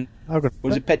clean and...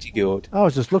 Was it petticoat? I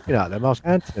was just looking at them. I was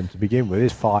counting them to begin with.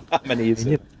 It's 5. How many is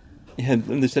it? Yeah,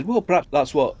 and they said, well, perhaps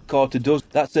that's what Carter does.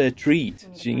 That's her treat.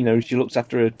 She looks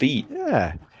after her feet.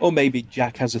 Yeah. Or maybe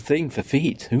Jack has a thing for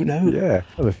feet. Who knows? Yeah.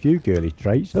 Have a few girly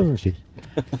traits, doesn't she?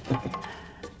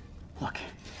 Look.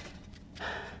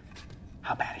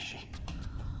 How bad is she?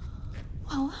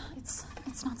 Well,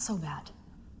 it's not so bad.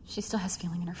 She still has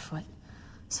feeling in her foot,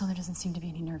 so there doesn't seem to be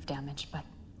any nerve damage, but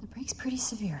the break's pretty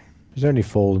severe. She's only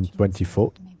fallen 20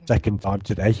 foot. Second time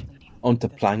today. Onto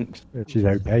planks. She's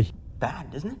okay. Bad,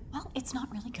 isn't it? Well, it's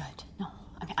not really good. No.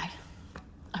 I mean,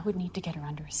 I would need to get her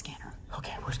under a scanner.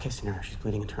 Okay, worst case scenario, she's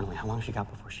bleeding internally. How long has she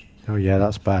got before she... Oh, yeah,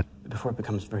 that's bad. Before it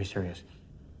becomes very serious?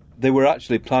 They were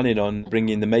actually planning on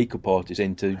bringing the makeup artist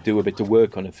in to do a bit of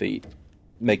work on her feet,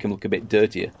 make them look a bit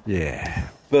dirtier. Yeah.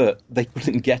 But they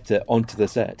couldn't get her onto the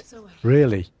set.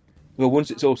 Really? Well, once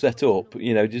it's all set up,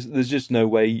 there's just no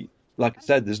way. Like I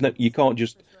said, you can't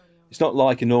just. It's not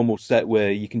like a normal set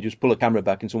where you can just pull a camera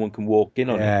back and someone can walk in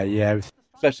on it. Yeah.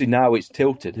 Especially now it's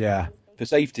tilted. Yeah. For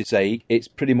safety's sake, it's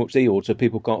pretty much sealed so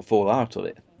people can't fall out of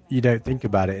it. You don't think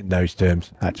about it in those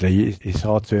terms, actually. It's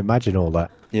hard to imagine all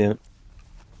that. Yeah.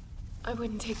 I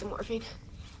wouldn't take the morphine.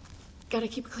 Gotta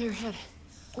keep a clear head.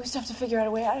 We just have to figure out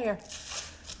a way out of here.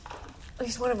 At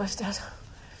least one of us does.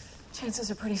 Chances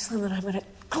are pretty slim that I'm gonna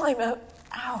climb out.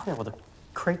 Ow. Yeah, well, the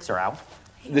crates are out.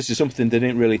 This is something they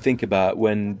didn't really think about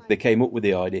when they came up with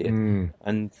the idea.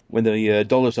 And when the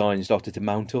dollar signs started to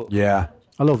mount up. Yeah.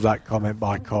 I love that comment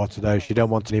by Carter, though. She don't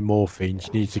want any morphine.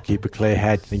 She needs to keep a clear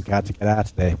head, think how to get out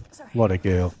of there. Sorry. What a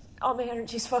girl. All my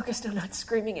energy's focused on not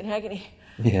screaming in agony.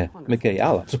 Yeah, okay,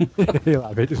 I'll have some. He'll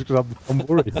have it just because I'm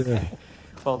worried. Yeah.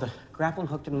 Well, the grappling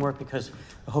hook didn't work because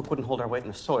the hook wouldn't hold our weight in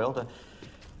the soil. The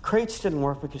crates didn't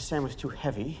work because Sam was too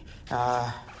heavy.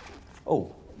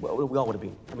 Well, we all would have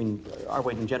been. I mean, our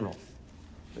weight in general.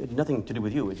 It had nothing to do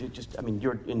with you. It's just, I mean,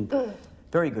 you're in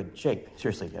very good shape.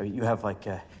 Seriously, I mean, you have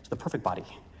it's the perfect body.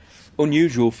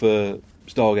 Unusual for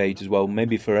Stargate as well,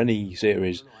 maybe for any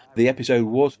series. The episode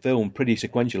was filmed pretty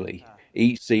sequentially.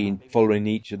 Each scene following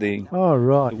each of the... Oh,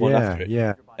 right, the one after it.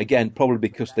 yeah. Again, probably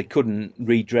because they couldn't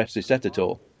redress the set at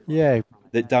all. Yeah.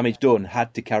 The damage done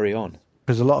had to carry on.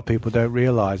 Because a lot of people don't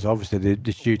realise, obviously,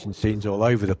 the shooting scenes all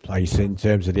over the place in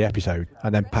terms of the episode,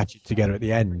 and then patch it together at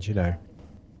the end,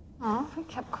 Oh, if we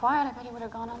kept quiet, I bet he would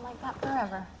have gone on like that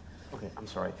forever. Okay, I'm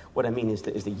sorry. What I mean is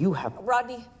that you have...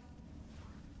 Rodney,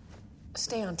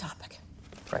 stay on topic.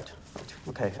 Right.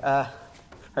 Okay, right,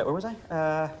 where was I?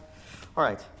 All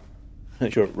right.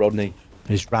 Sure, Rodney.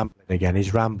 He's rambling again,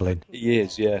 He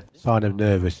is, yeah. Sign of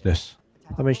nervousness.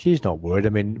 I mean, she's not worried. I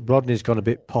mean, Rodney's gone a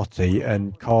bit potty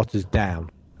and Carter's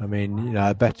down. I mean,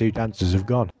 I bet 2 dancers have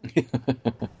gone.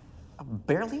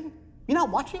 Barely? You're not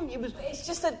watching? It's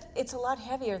just that it's a lot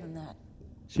heavier than that.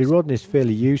 See, Rodney's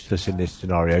fairly useless in this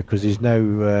scenario because there's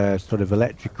no sort of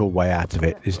electrical way out of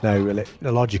it. There's no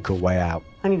logical way out.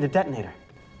 I need a detonator.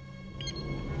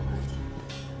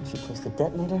 She placed the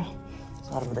detonator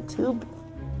out of the tube.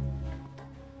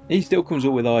 He still comes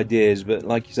up with ideas, but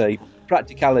like you say,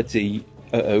 practicality...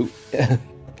 Now.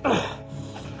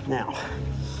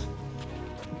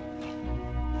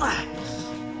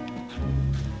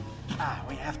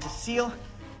 We have to seal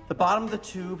the bottom of the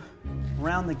tube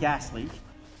around the gas leak.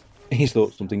 He's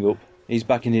thought something up. He's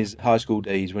back in his high school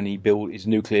days when he built his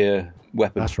nuclear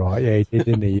weapon. That's right, yeah, he did,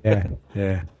 didn't he?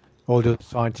 Yeah. All the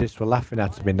scientists were laughing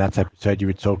at him in that episode you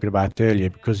were talking about earlier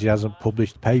because he hasn't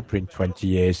published a paper in 20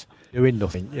 years. Doing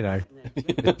nothing,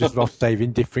 just off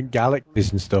saving different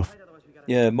galaxies and stuff.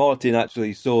 Yeah, Martin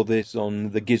actually saw this on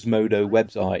the Gizmodo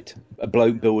website, a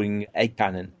bloke building egg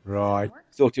cannon. Right.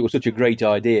 Thought it was such a great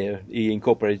idea, he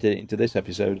incorporated it into this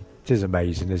episode. It is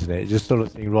amazing, isn't it? It's just the sort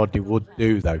of thing Rodney would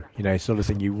do, though. Sort of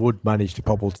thing you would manage to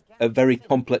cobble. A very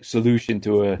complex solution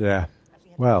to a... Yeah.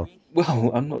 Well,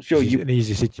 I'm not sure it's an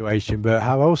easy situation, but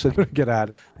how else are they going to get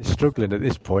out of it? They're struggling at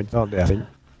this point, aren't they, I think?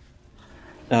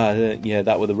 Yeah,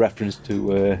 that was a reference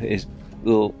to his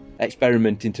little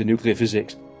experiment into nuclear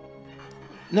physics.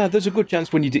 No, there's a good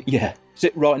chance when you do... Yeah,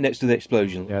 sit right next to the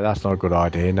explosion. Yeah, that's not a good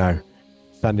idea, no.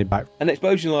 Standing back. An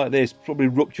explosion like this probably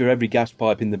rupture every gas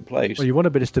pipe in the place. Well, you want a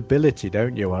bit of stability,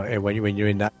 don't you, when you're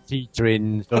in that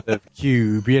teetering sort of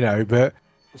cube, but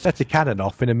set a cannon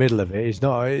off in the middle of it is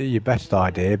not your best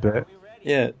idea, but...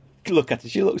 Yeah, look at her,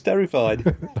 she looks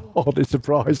terrified. Oddly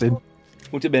surprising.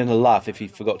 Would have been a laugh if he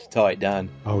forgot to tie it down.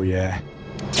 Oh, yeah.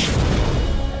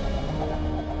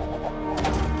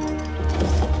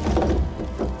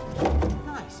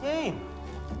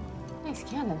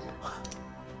 cannon.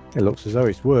 It looks as though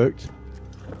it's worked.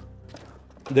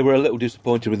 They were a little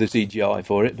disappointed with the CGI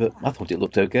for it, but I thought it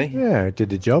looked okay. Yeah, it did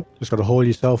the job. Just got to haul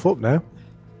yourself up now.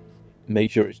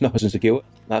 Make sure it's nice and secure.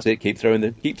 That's it. Keep throwing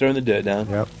the dirt down.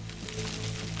 Yep.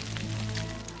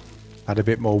 Add a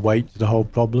bit more weight to the whole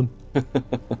problem.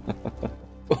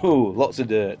 Oh, lots of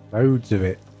dirt. Loads of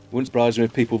it. Wouldn't surprise me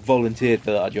if people volunteered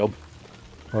for that job.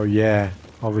 Oh yeah,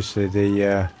 obviously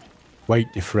the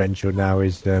weight differential now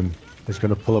is going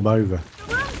to pull them over.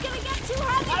 The room's gonna get too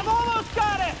heavy! I've almost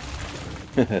got it!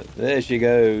 There she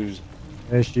goes.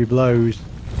 There she blows.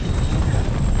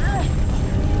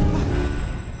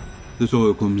 The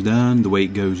soil comes down, the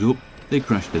weight goes up, they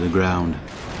crash to the ground.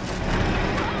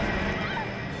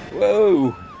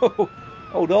 Whoa!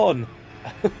 Hold on!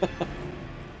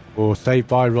 Or saved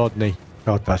by Rodney.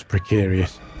 God, that's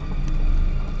precarious.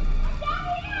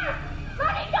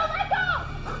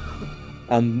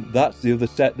 And that's the other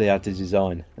set they had to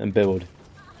design and build.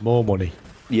 More money.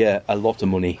 Yeah, a lot of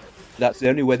money. That's the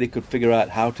only way they could figure out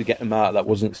how to get them out that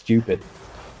wasn't stupid.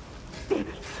 Rodney,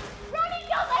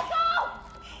 don't let go!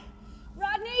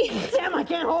 Rodney! Damn, I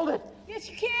can't hold it! Yes,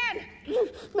 you can!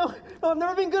 No, I've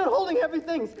never been good at holding heavy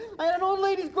things. I had an old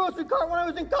lady's grocery cart when I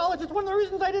was in college. It's one of the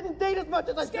reasons I didn't date as much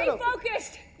as I should have. Stay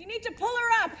focused! You need to pull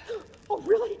her up! Oh,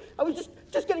 really? I was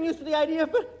just getting used to the idea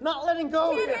of not letting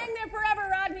go. You can't hang there forever,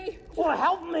 Rodney! Well,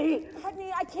 help me!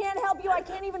 Rodney, I can't help you. I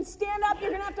can't even stand up.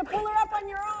 You're gonna have to pull her up on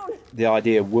your own. The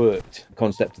idea worked, the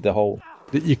concept of the whole.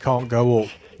 That you can't go up,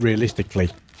 realistically.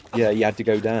 Yeah, you had to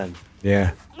go down.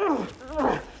 Yeah. Wait,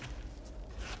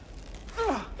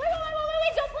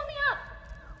 don't pull me up!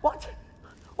 What?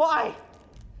 Why?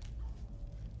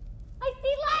 I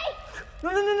see light!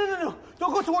 No.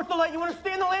 Don't go towards the light. You want to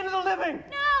stay in the land of the living.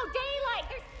 No,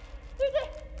 daylight! There's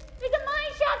a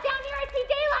mine shaft down here. I see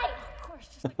daylight! Of course,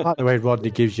 just Like the way Rodney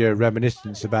gives you a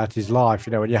reminiscence about his life,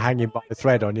 when you're hanging by the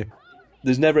thread on you.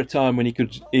 There's never a time when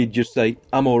he'd just say,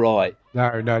 I'm alright.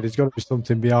 No, there's got to be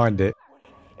something behind it.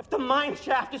 If the mine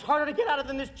shaft is harder to get out of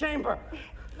than this chamber.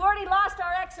 We've already lost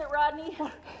our exit, Rodney.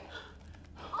 What?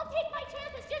 I'll take my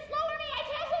chances. Just lower me. I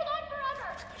can't hold on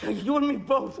forever. You and me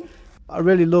both. I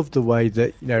really love the way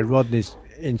that, Rodney's,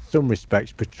 in some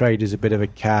respects, portrayed as a bit of a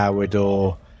coward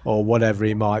or whatever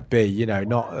he might be,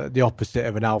 not the opposite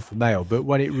of an alpha male, but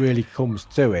when it really comes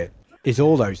to it, he's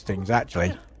all those things,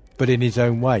 actually, but in his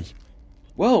own way.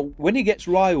 Well, when he gets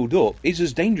riled up, he's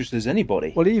as dangerous as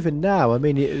anybody. Well, even now,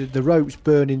 the rope's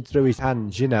burning through his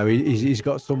hands, he's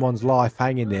got someone's life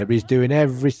hanging there, but he's doing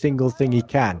every single thing he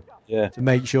can to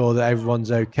make sure that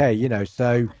everyone's okay,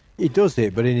 so he does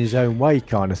it, but in his own way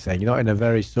kind of thing, not in a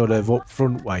very sort of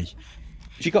upfront way.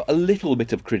 She got a little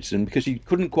bit of criticism because she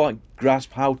couldn't quite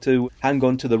grasp how to hang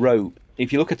on to the rope.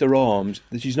 If you look at her arms,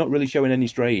 she's not really showing any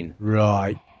strain.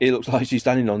 Right. It looks like she's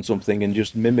standing on something and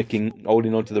just mimicking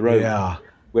holding onto the rope. Yeah.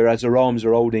 Whereas her arms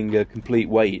are holding a complete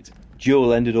weight.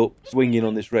 Jill ended up swinging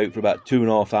on this rope for about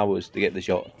 2.5 hours to get the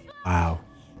shot. Wow.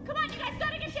 Come on, you guys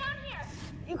gotta get down here.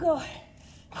 You go.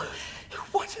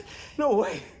 What? No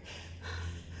way.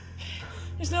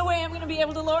 There's no way I'm gonna be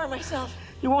able to lower myself.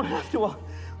 You won't have to.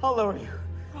 I'll lower you.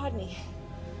 Rodney,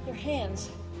 your hands.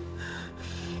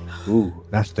 Ooh.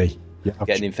 Nasty. Yeah.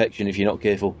 Get an infection if you're not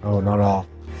careful. Oh, not all.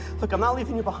 Look, I'm not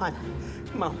leaving you behind.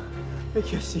 Come on,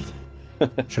 make your seat.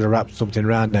 Should have wrapped something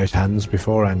around those hands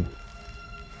beforehand.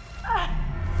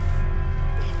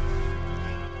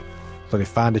 So they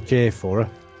found a chair for her.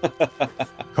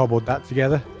 Cobbled that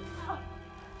together.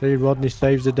 See, Rodney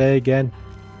saves the day again.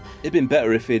 It'd been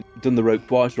better if he'd done the rope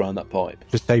twice around that pipe.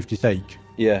 For safety's sake.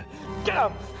 Yeah. Get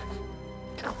up!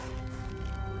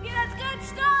 Yeah, that's good.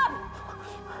 Stop!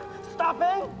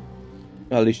 Stopping?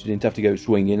 Well, at least you didn't have to go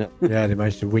swinging. Yeah, they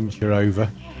managed to winch her over.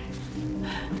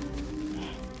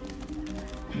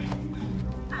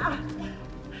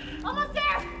 Almost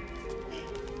there!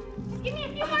 Just give me a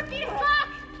few more feet of slack!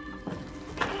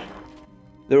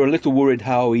 They were a little worried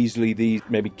how easily these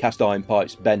maybe cast iron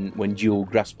pipes bent when Jill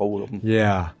grasped hold of them.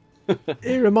 Yeah.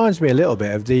 It reminds me a little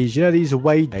bit of these, these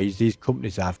away days these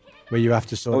companies have, where you have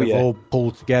to sort of all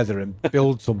pull together and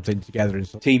build something together.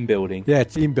 And team building. Yeah,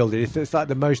 team building. It's like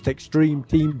the most extreme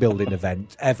team building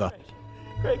event ever.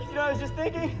 Rick, I was just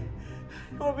thinking,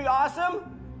 it would be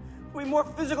awesome. We more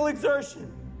physical exertion.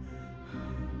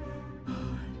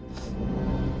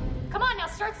 Come on now,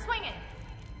 start swinging.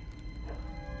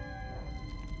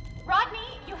 Rodney,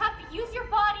 you have to use your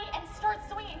body and start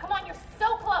swinging. Come on, you're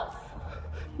so close.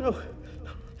 No,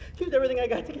 use everything I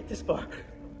got to get this far.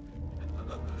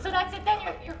 So that's it then?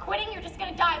 You're quitting? You're just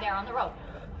gonna die there on the rope?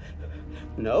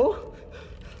 No,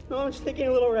 I'm just taking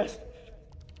a little rest.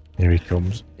 Here he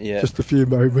comes. Yeah. Just a few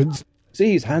moments.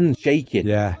 See his hands shaking.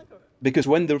 Yeah. Because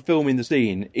when they were filming the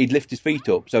scene, he'd lift his feet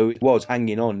up, so it was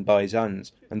hanging on by his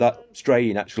hands, and that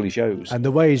strain actually shows. And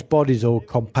the way his body's all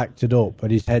compacted up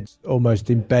and his head's almost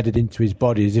embedded into his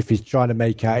body as if he's trying to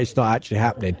make out it's not actually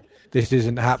happening. This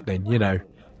isn't happening, you know.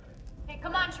 Hey,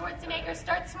 come on, Schwarzenegger,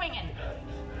 start swinging.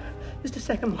 Just a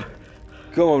second more.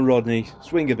 Come on, Rodney,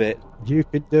 swing a bit. You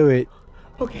could do it.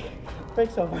 Okay,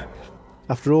 break's over.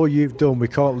 After all you've done, we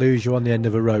can't lose you on the end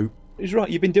of a rope. He's right,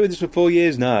 you've been doing this for 4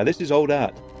 years now. This is old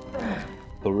hat.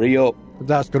 Hurry up.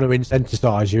 That's going to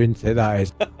incentivise you, isn't it? That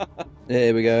is.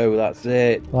 There we go, that's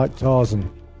it. Like Tarzan.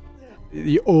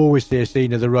 You always see a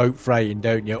scene of the rope fraying,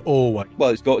 don't you? Always. Well,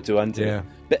 it's got to, hasn't it? Yeah.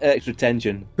 Bit of extra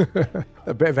tension.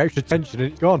 A bit of extra tension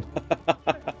and it's gone.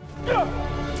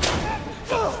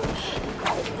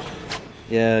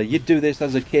 Yeah, you'd do this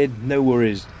as a kid, no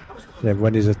worries. Yeah,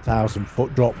 when there's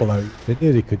 1,000-foot drop below, they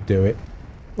knew they could do it.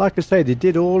 Like I say, they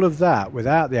did all of that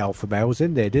without the alpha males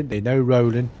in there, didn't they? No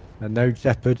Roland and no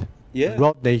Shepard. Yeah.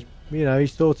 Rodney, you know, he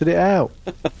sorted it out.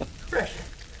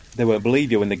 They won't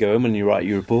believe you when they go home and you write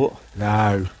your report.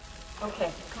 No.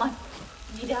 Okay, come on.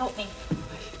 You need to help me.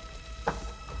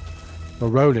 Well,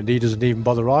 Roland, he doesn't even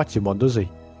bother writing one, does he?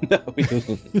 No, he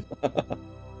doesn't.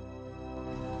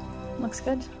 Looks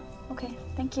good. Okay,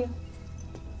 thank you.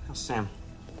 How's Sam?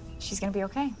 She's gonna be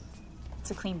okay.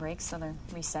 It's a clean break, so they're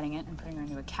resetting it and putting her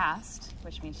into a cast,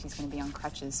 which means she's gonna be on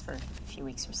crutches for a few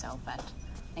weeks or so, but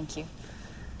thank you.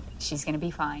 She's gonna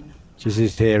be fine. She's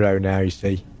his hero now, you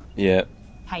see. Yeah.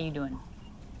 How you doing?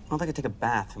 I'll take a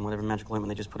bath in whatever magical ointment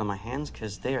they just put on my hands,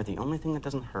 because they are the only thing that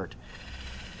doesn't hurt.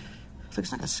 Looks like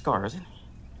it's not a scar, is it?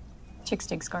 Chicks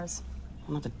dig scars.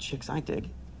 Well, not the chicks I dig.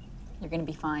 You're gonna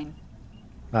be fine.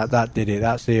 That did it.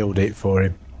 That sealed it for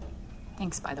him.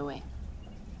 Thanks, by the way.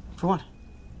 For what?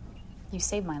 You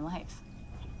saved my life.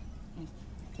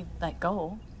 If you let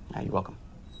go. Yeah, you're welcome.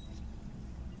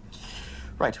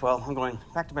 Right, well, I'm going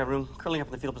back to my room, curling up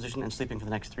in the fetal position and sleeping for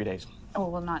the next 3 days. Oh,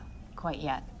 well, not quite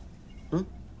yet. Hmm?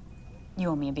 You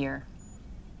owe me a beer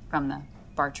from the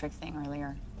bar trick thing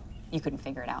earlier. You couldn't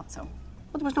figure it out, so.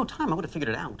 Well, there was no time. I would have figured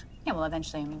it out. Yeah, well,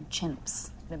 eventually, chimps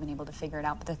would have been able to figure it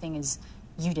out. But the thing is,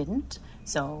 you didn't,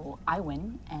 so I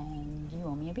win, and you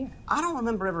owe me a beer. I don't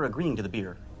remember ever agreeing to the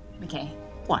beer. Okay.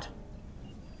 What?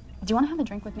 Do you want to have a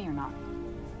drink with me or not?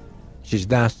 She's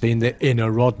now seen the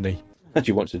inner Rodney. And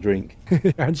she wants a drink.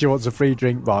 And she wants a free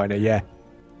drink buying her, yeah.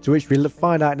 To which we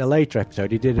find out in a later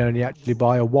episode he did only actually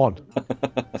buy her one.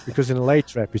 Because in a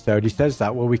later episode he says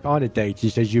that, well, we kind of date. He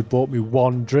says, you bought me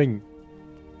one drink.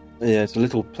 Yeah, it's a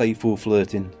little playful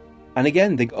flirting. And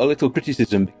again, they got a little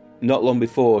criticism. Not long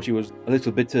before, she was a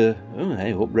little bit, oh,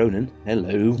 hey, up, Ronan.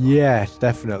 Hello. Yes,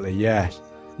 definitely, yes.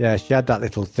 Yeah, she had that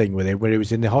little thing with him where he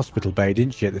was in the hospital bay,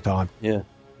 didn't she, at the time? Yeah.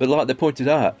 But like they pointed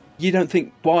out, you don't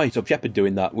think twice of Shepard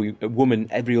doing that with a woman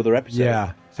every other episode.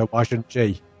 Yeah, so why shouldn't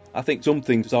she? I think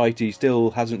something society still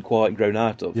hasn't quite grown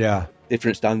out of. Yeah.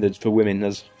 Different standards for women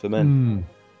as for men.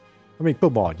 I mean,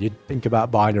 come on, you'd think about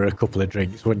buying her a couple of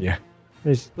drinks, wouldn't you?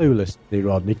 He's clueless,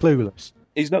 Rodney, clueless.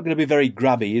 He's not going to be very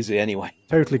grabby, is he, anyway?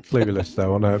 Totally clueless,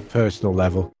 though, on a personal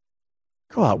level.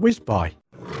 Go out, whiz by.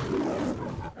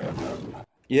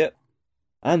 Yep.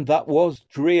 And that was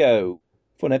Trio.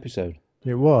 Fun episode.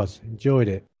 It was. Enjoyed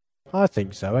it. I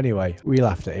think so, anyway. We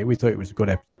laughed at it. We thought it was a good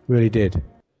episode. Really did.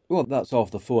 Well, that's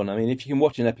half the fun. I mean, if you can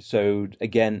watch an episode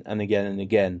again and again and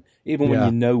again, even when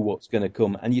you know what's going to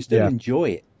come, and you still enjoy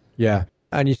it. Yeah.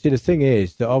 And you see, the thing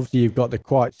is that obviously you've got the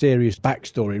quite serious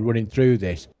backstory running through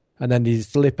this, and then you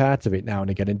slip out of it now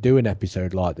and again and do an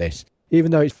episode like this.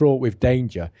 Even though it's fraught with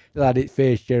danger, it had its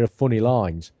fair share of funny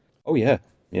lines. Oh, yeah.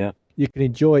 Yeah. You can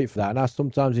enjoy it for that, and I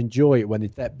sometimes enjoy it when they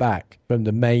step back from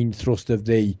the main thrust of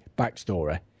the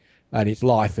backstory and its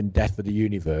life and death of the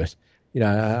universe. You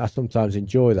know, I sometimes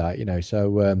enjoy that, you know,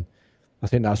 so I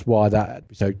think that's why that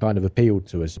episode kind of appealed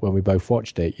to us when we both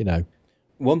watched it, you know.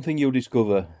 One thing you'll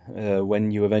discover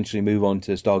when you eventually move on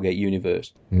to Stargate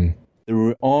Universe,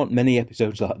 there aren't many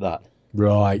episodes like that.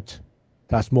 Right.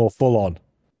 That's more full on.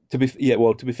 To be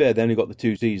fair, they only got the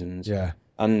 2 seasons. Yeah.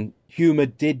 And humour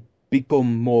did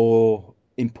become more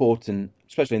important,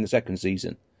 especially in the second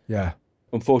season. Yeah.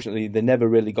 Unfortunately, they never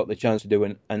really got the chance to do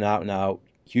an out-and-out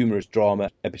humorous drama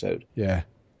episode. Yeah.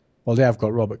 Well, they have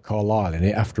got Robert Carlyle in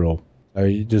it, after all. So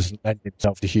he doesn't lend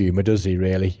himself to humour, does he,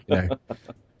 really? You know.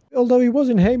 Although he was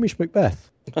in Hamish Macbeth.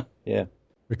 Yeah.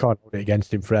 We can't hold it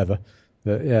against him forever.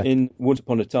 But, yeah. In Once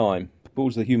Upon a Time,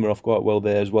 pulls the humour off quite well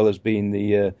there, as well as being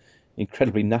the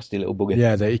incredibly nasty little bugger.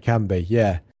 Yeah, that he can be,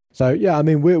 yeah. So, yeah, I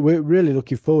mean, we're really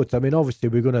looking forward to it. I mean, obviously,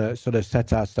 we're going to sort of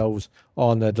set ourselves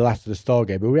on the last of the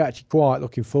Stargate, but we're actually quite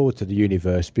looking forward to the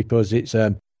universe because it's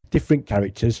different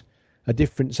characters, a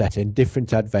different setting,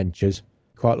 different adventures,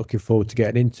 quite looking forward to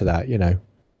getting into that, you know.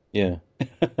 Yeah.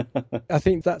 I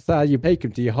think that's how you take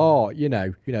them to your heart, you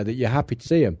know, that you're happy to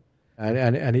see them.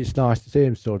 And it's nice to see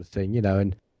him, sort of thing, you know.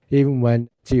 And even when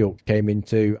Teal'c came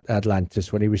into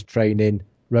Atlantis when he was training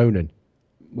Ronan,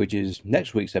 which is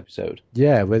next week's episode.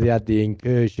 Yeah, where they had the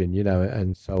incursion, you know,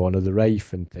 and so on, of the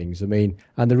Wraith and things. I mean,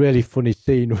 and the really funny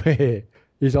scene where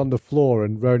he's on the floor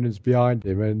and Ronan's behind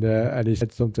him, and he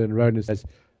said something, and Ronan says,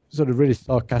 sort of really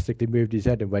sarcastically moved his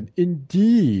head and went,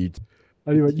 "Indeed."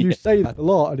 And he went, "You say that a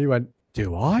lot." And he went,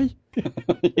 "Do I?"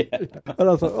 Yeah. And I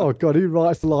was like, "Oh God, who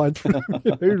writes the line?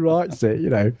 Who writes it?" You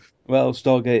know. Well,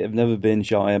 Stargate have never been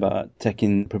shy about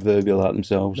taking proverbial out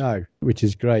themselves. No, which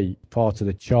is great. Part of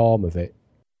the charm of it.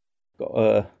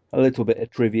 Got a little bit of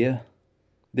trivia.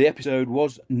 The episode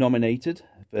was nominated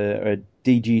for a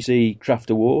DGC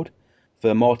Craft Award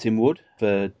for Martin Wood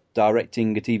for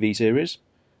directing a TV series.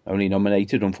 Only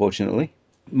nominated, unfortunately.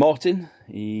 Martin,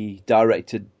 he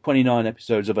directed 29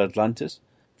 episodes of Atlantis,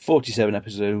 47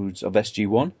 episodes of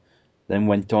SG-1, then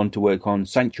went on to work on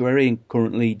Sanctuary and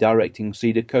currently directing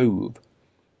Cedar Cove.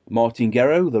 Martin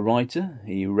Gero, the writer,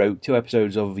 he wrote 2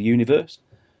 episodes of Universe,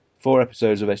 4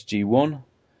 episodes of SG-1,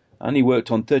 and he worked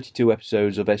on 32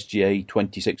 episodes of SGA,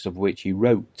 26 of which he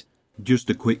wrote. Just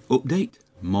a quick update.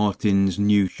 Martin's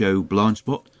new show Blind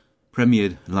Spot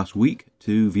premiered last week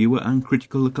to viewer and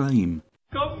critical acclaim.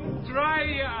 Come try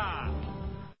ya!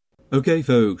 Okay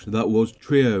folks, that was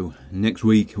Trio. Next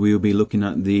week we'll be looking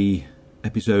at the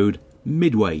episode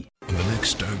Midway. On the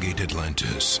next Stargate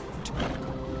Atlantis.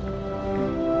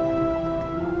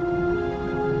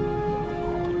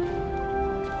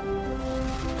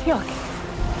 Teal'c.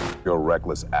 Your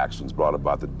reckless actions brought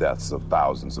about the deaths of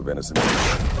thousands of innocent people.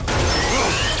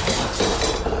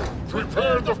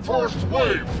 Prepare the first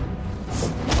wave!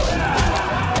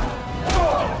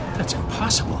 That's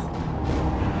impossible.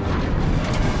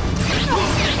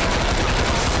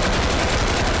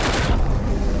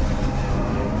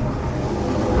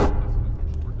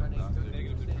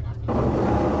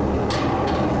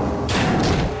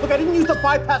 Look, I didn't use the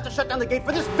bypass to shut down the gate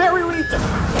for this very reason!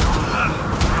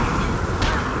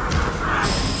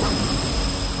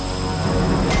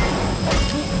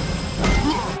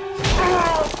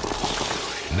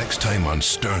 Next time on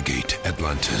Stargate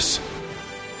Atlantis.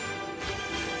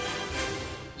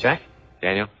 Jack?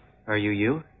 Daniel? Are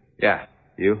you? Yeah,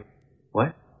 you.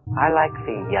 What? I like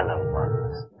the yellow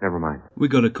ones. Never mind. We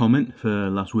got a comment for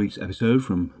last week's episode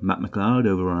from Matt McLeod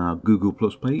over on our Google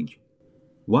Plus page.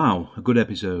 Wow, a good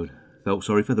episode. Felt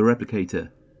sorry for the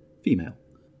replicator. Female.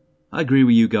 I agree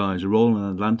with you guys. A role in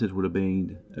Atlantis would have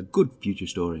been a good future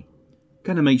story.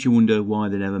 Kind of makes you wonder why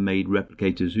they never made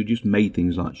replicators who just made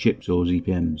things like ships or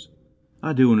ZPMs.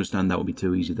 I do understand that would be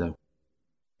too easy though.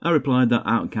 I replied that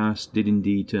Outcast did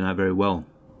indeed turn out very well.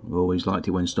 I always liked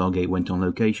it when Stargate went on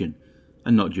location,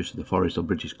 and not just the forest of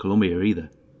British Columbia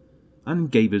either, and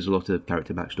gave us a lot of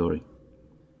character backstory.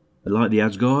 Like the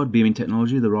Asgard beaming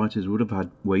technology, the writers would have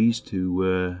had ways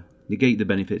to negate the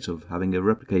benefits of having a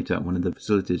replicator at one of the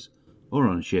facilities or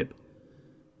on a ship.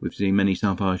 We've seen many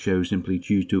sci-fi shows simply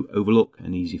choose to overlook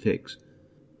an easy fix,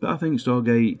 but I think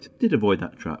Stargate did avoid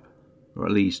that trap, or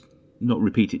at least not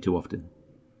repeat it too often.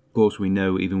 Of course, we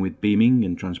know even with beaming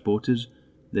and transporters,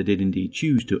 they did indeed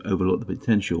choose to overlook the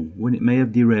potential when it may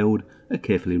have derailed a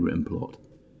carefully written plot.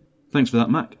 Thanks for that,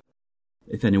 Mac.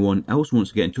 If anyone else wants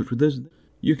to get in touch with us,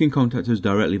 you can contact us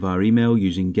directly via email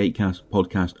using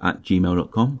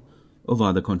gatecastpodcast@gmail.com or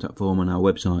via the contact form on our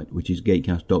website, which is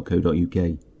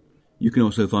gatecast.co.uk. You can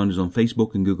also find us on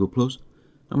Facebook and Google+,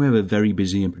 and we have a very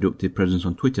busy and productive presence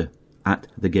on Twitter,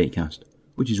 @TheGatecast,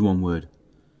 which is one word.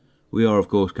 We are, of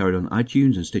course, carried on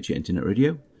iTunes and Stitcher Internet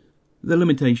Radio. The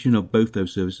limitation of both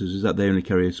those services is that they only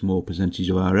carry a small percentage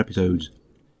of our episodes.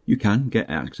 You can get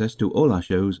access to all our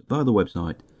shows via the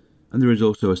website, and there is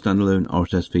also a standalone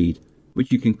RSS feed,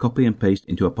 which you can copy and paste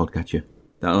into a podcatcher.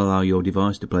 That will allow your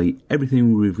device to play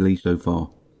everything we've released so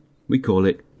far. We call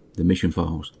it the Mission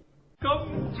Files.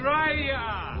 Come try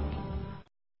ya!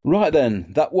 Right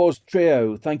then, that was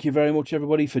Trio. Thank you very much,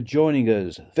 everybody, for joining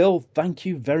us. Phil, thank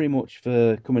you very much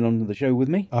for coming on the show with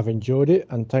me. I've enjoyed it,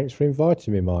 and thanks for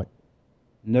inviting me, Mike.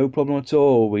 No problem at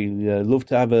all. We love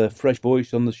to have a fresh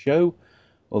voice on the show.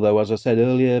 Although, as I said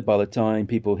earlier, by the time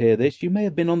people hear this, you may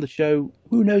have been on the show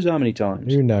who knows how many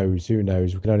times. Who knows? We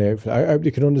can only hope. I hope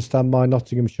you can understand my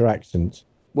Nottinghamshire accent.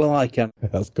 Well, I can.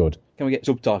 That's good. Can we get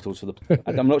subtitles for the...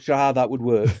 I'm not sure how that would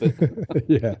work, but...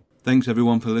 Yeah. Thanks,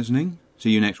 everyone, for listening.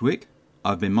 See you next week.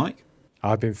 I've been Mike.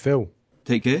 I've been Phil.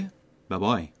 Take care.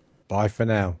 Bye-bye. Bye for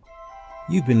now.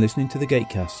 You've been listening to The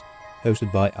Gatecast,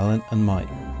 hosted by Alan and Mike.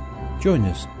 Join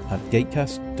us at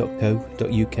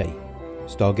gatecast.co.uk.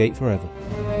 Stargate Forever.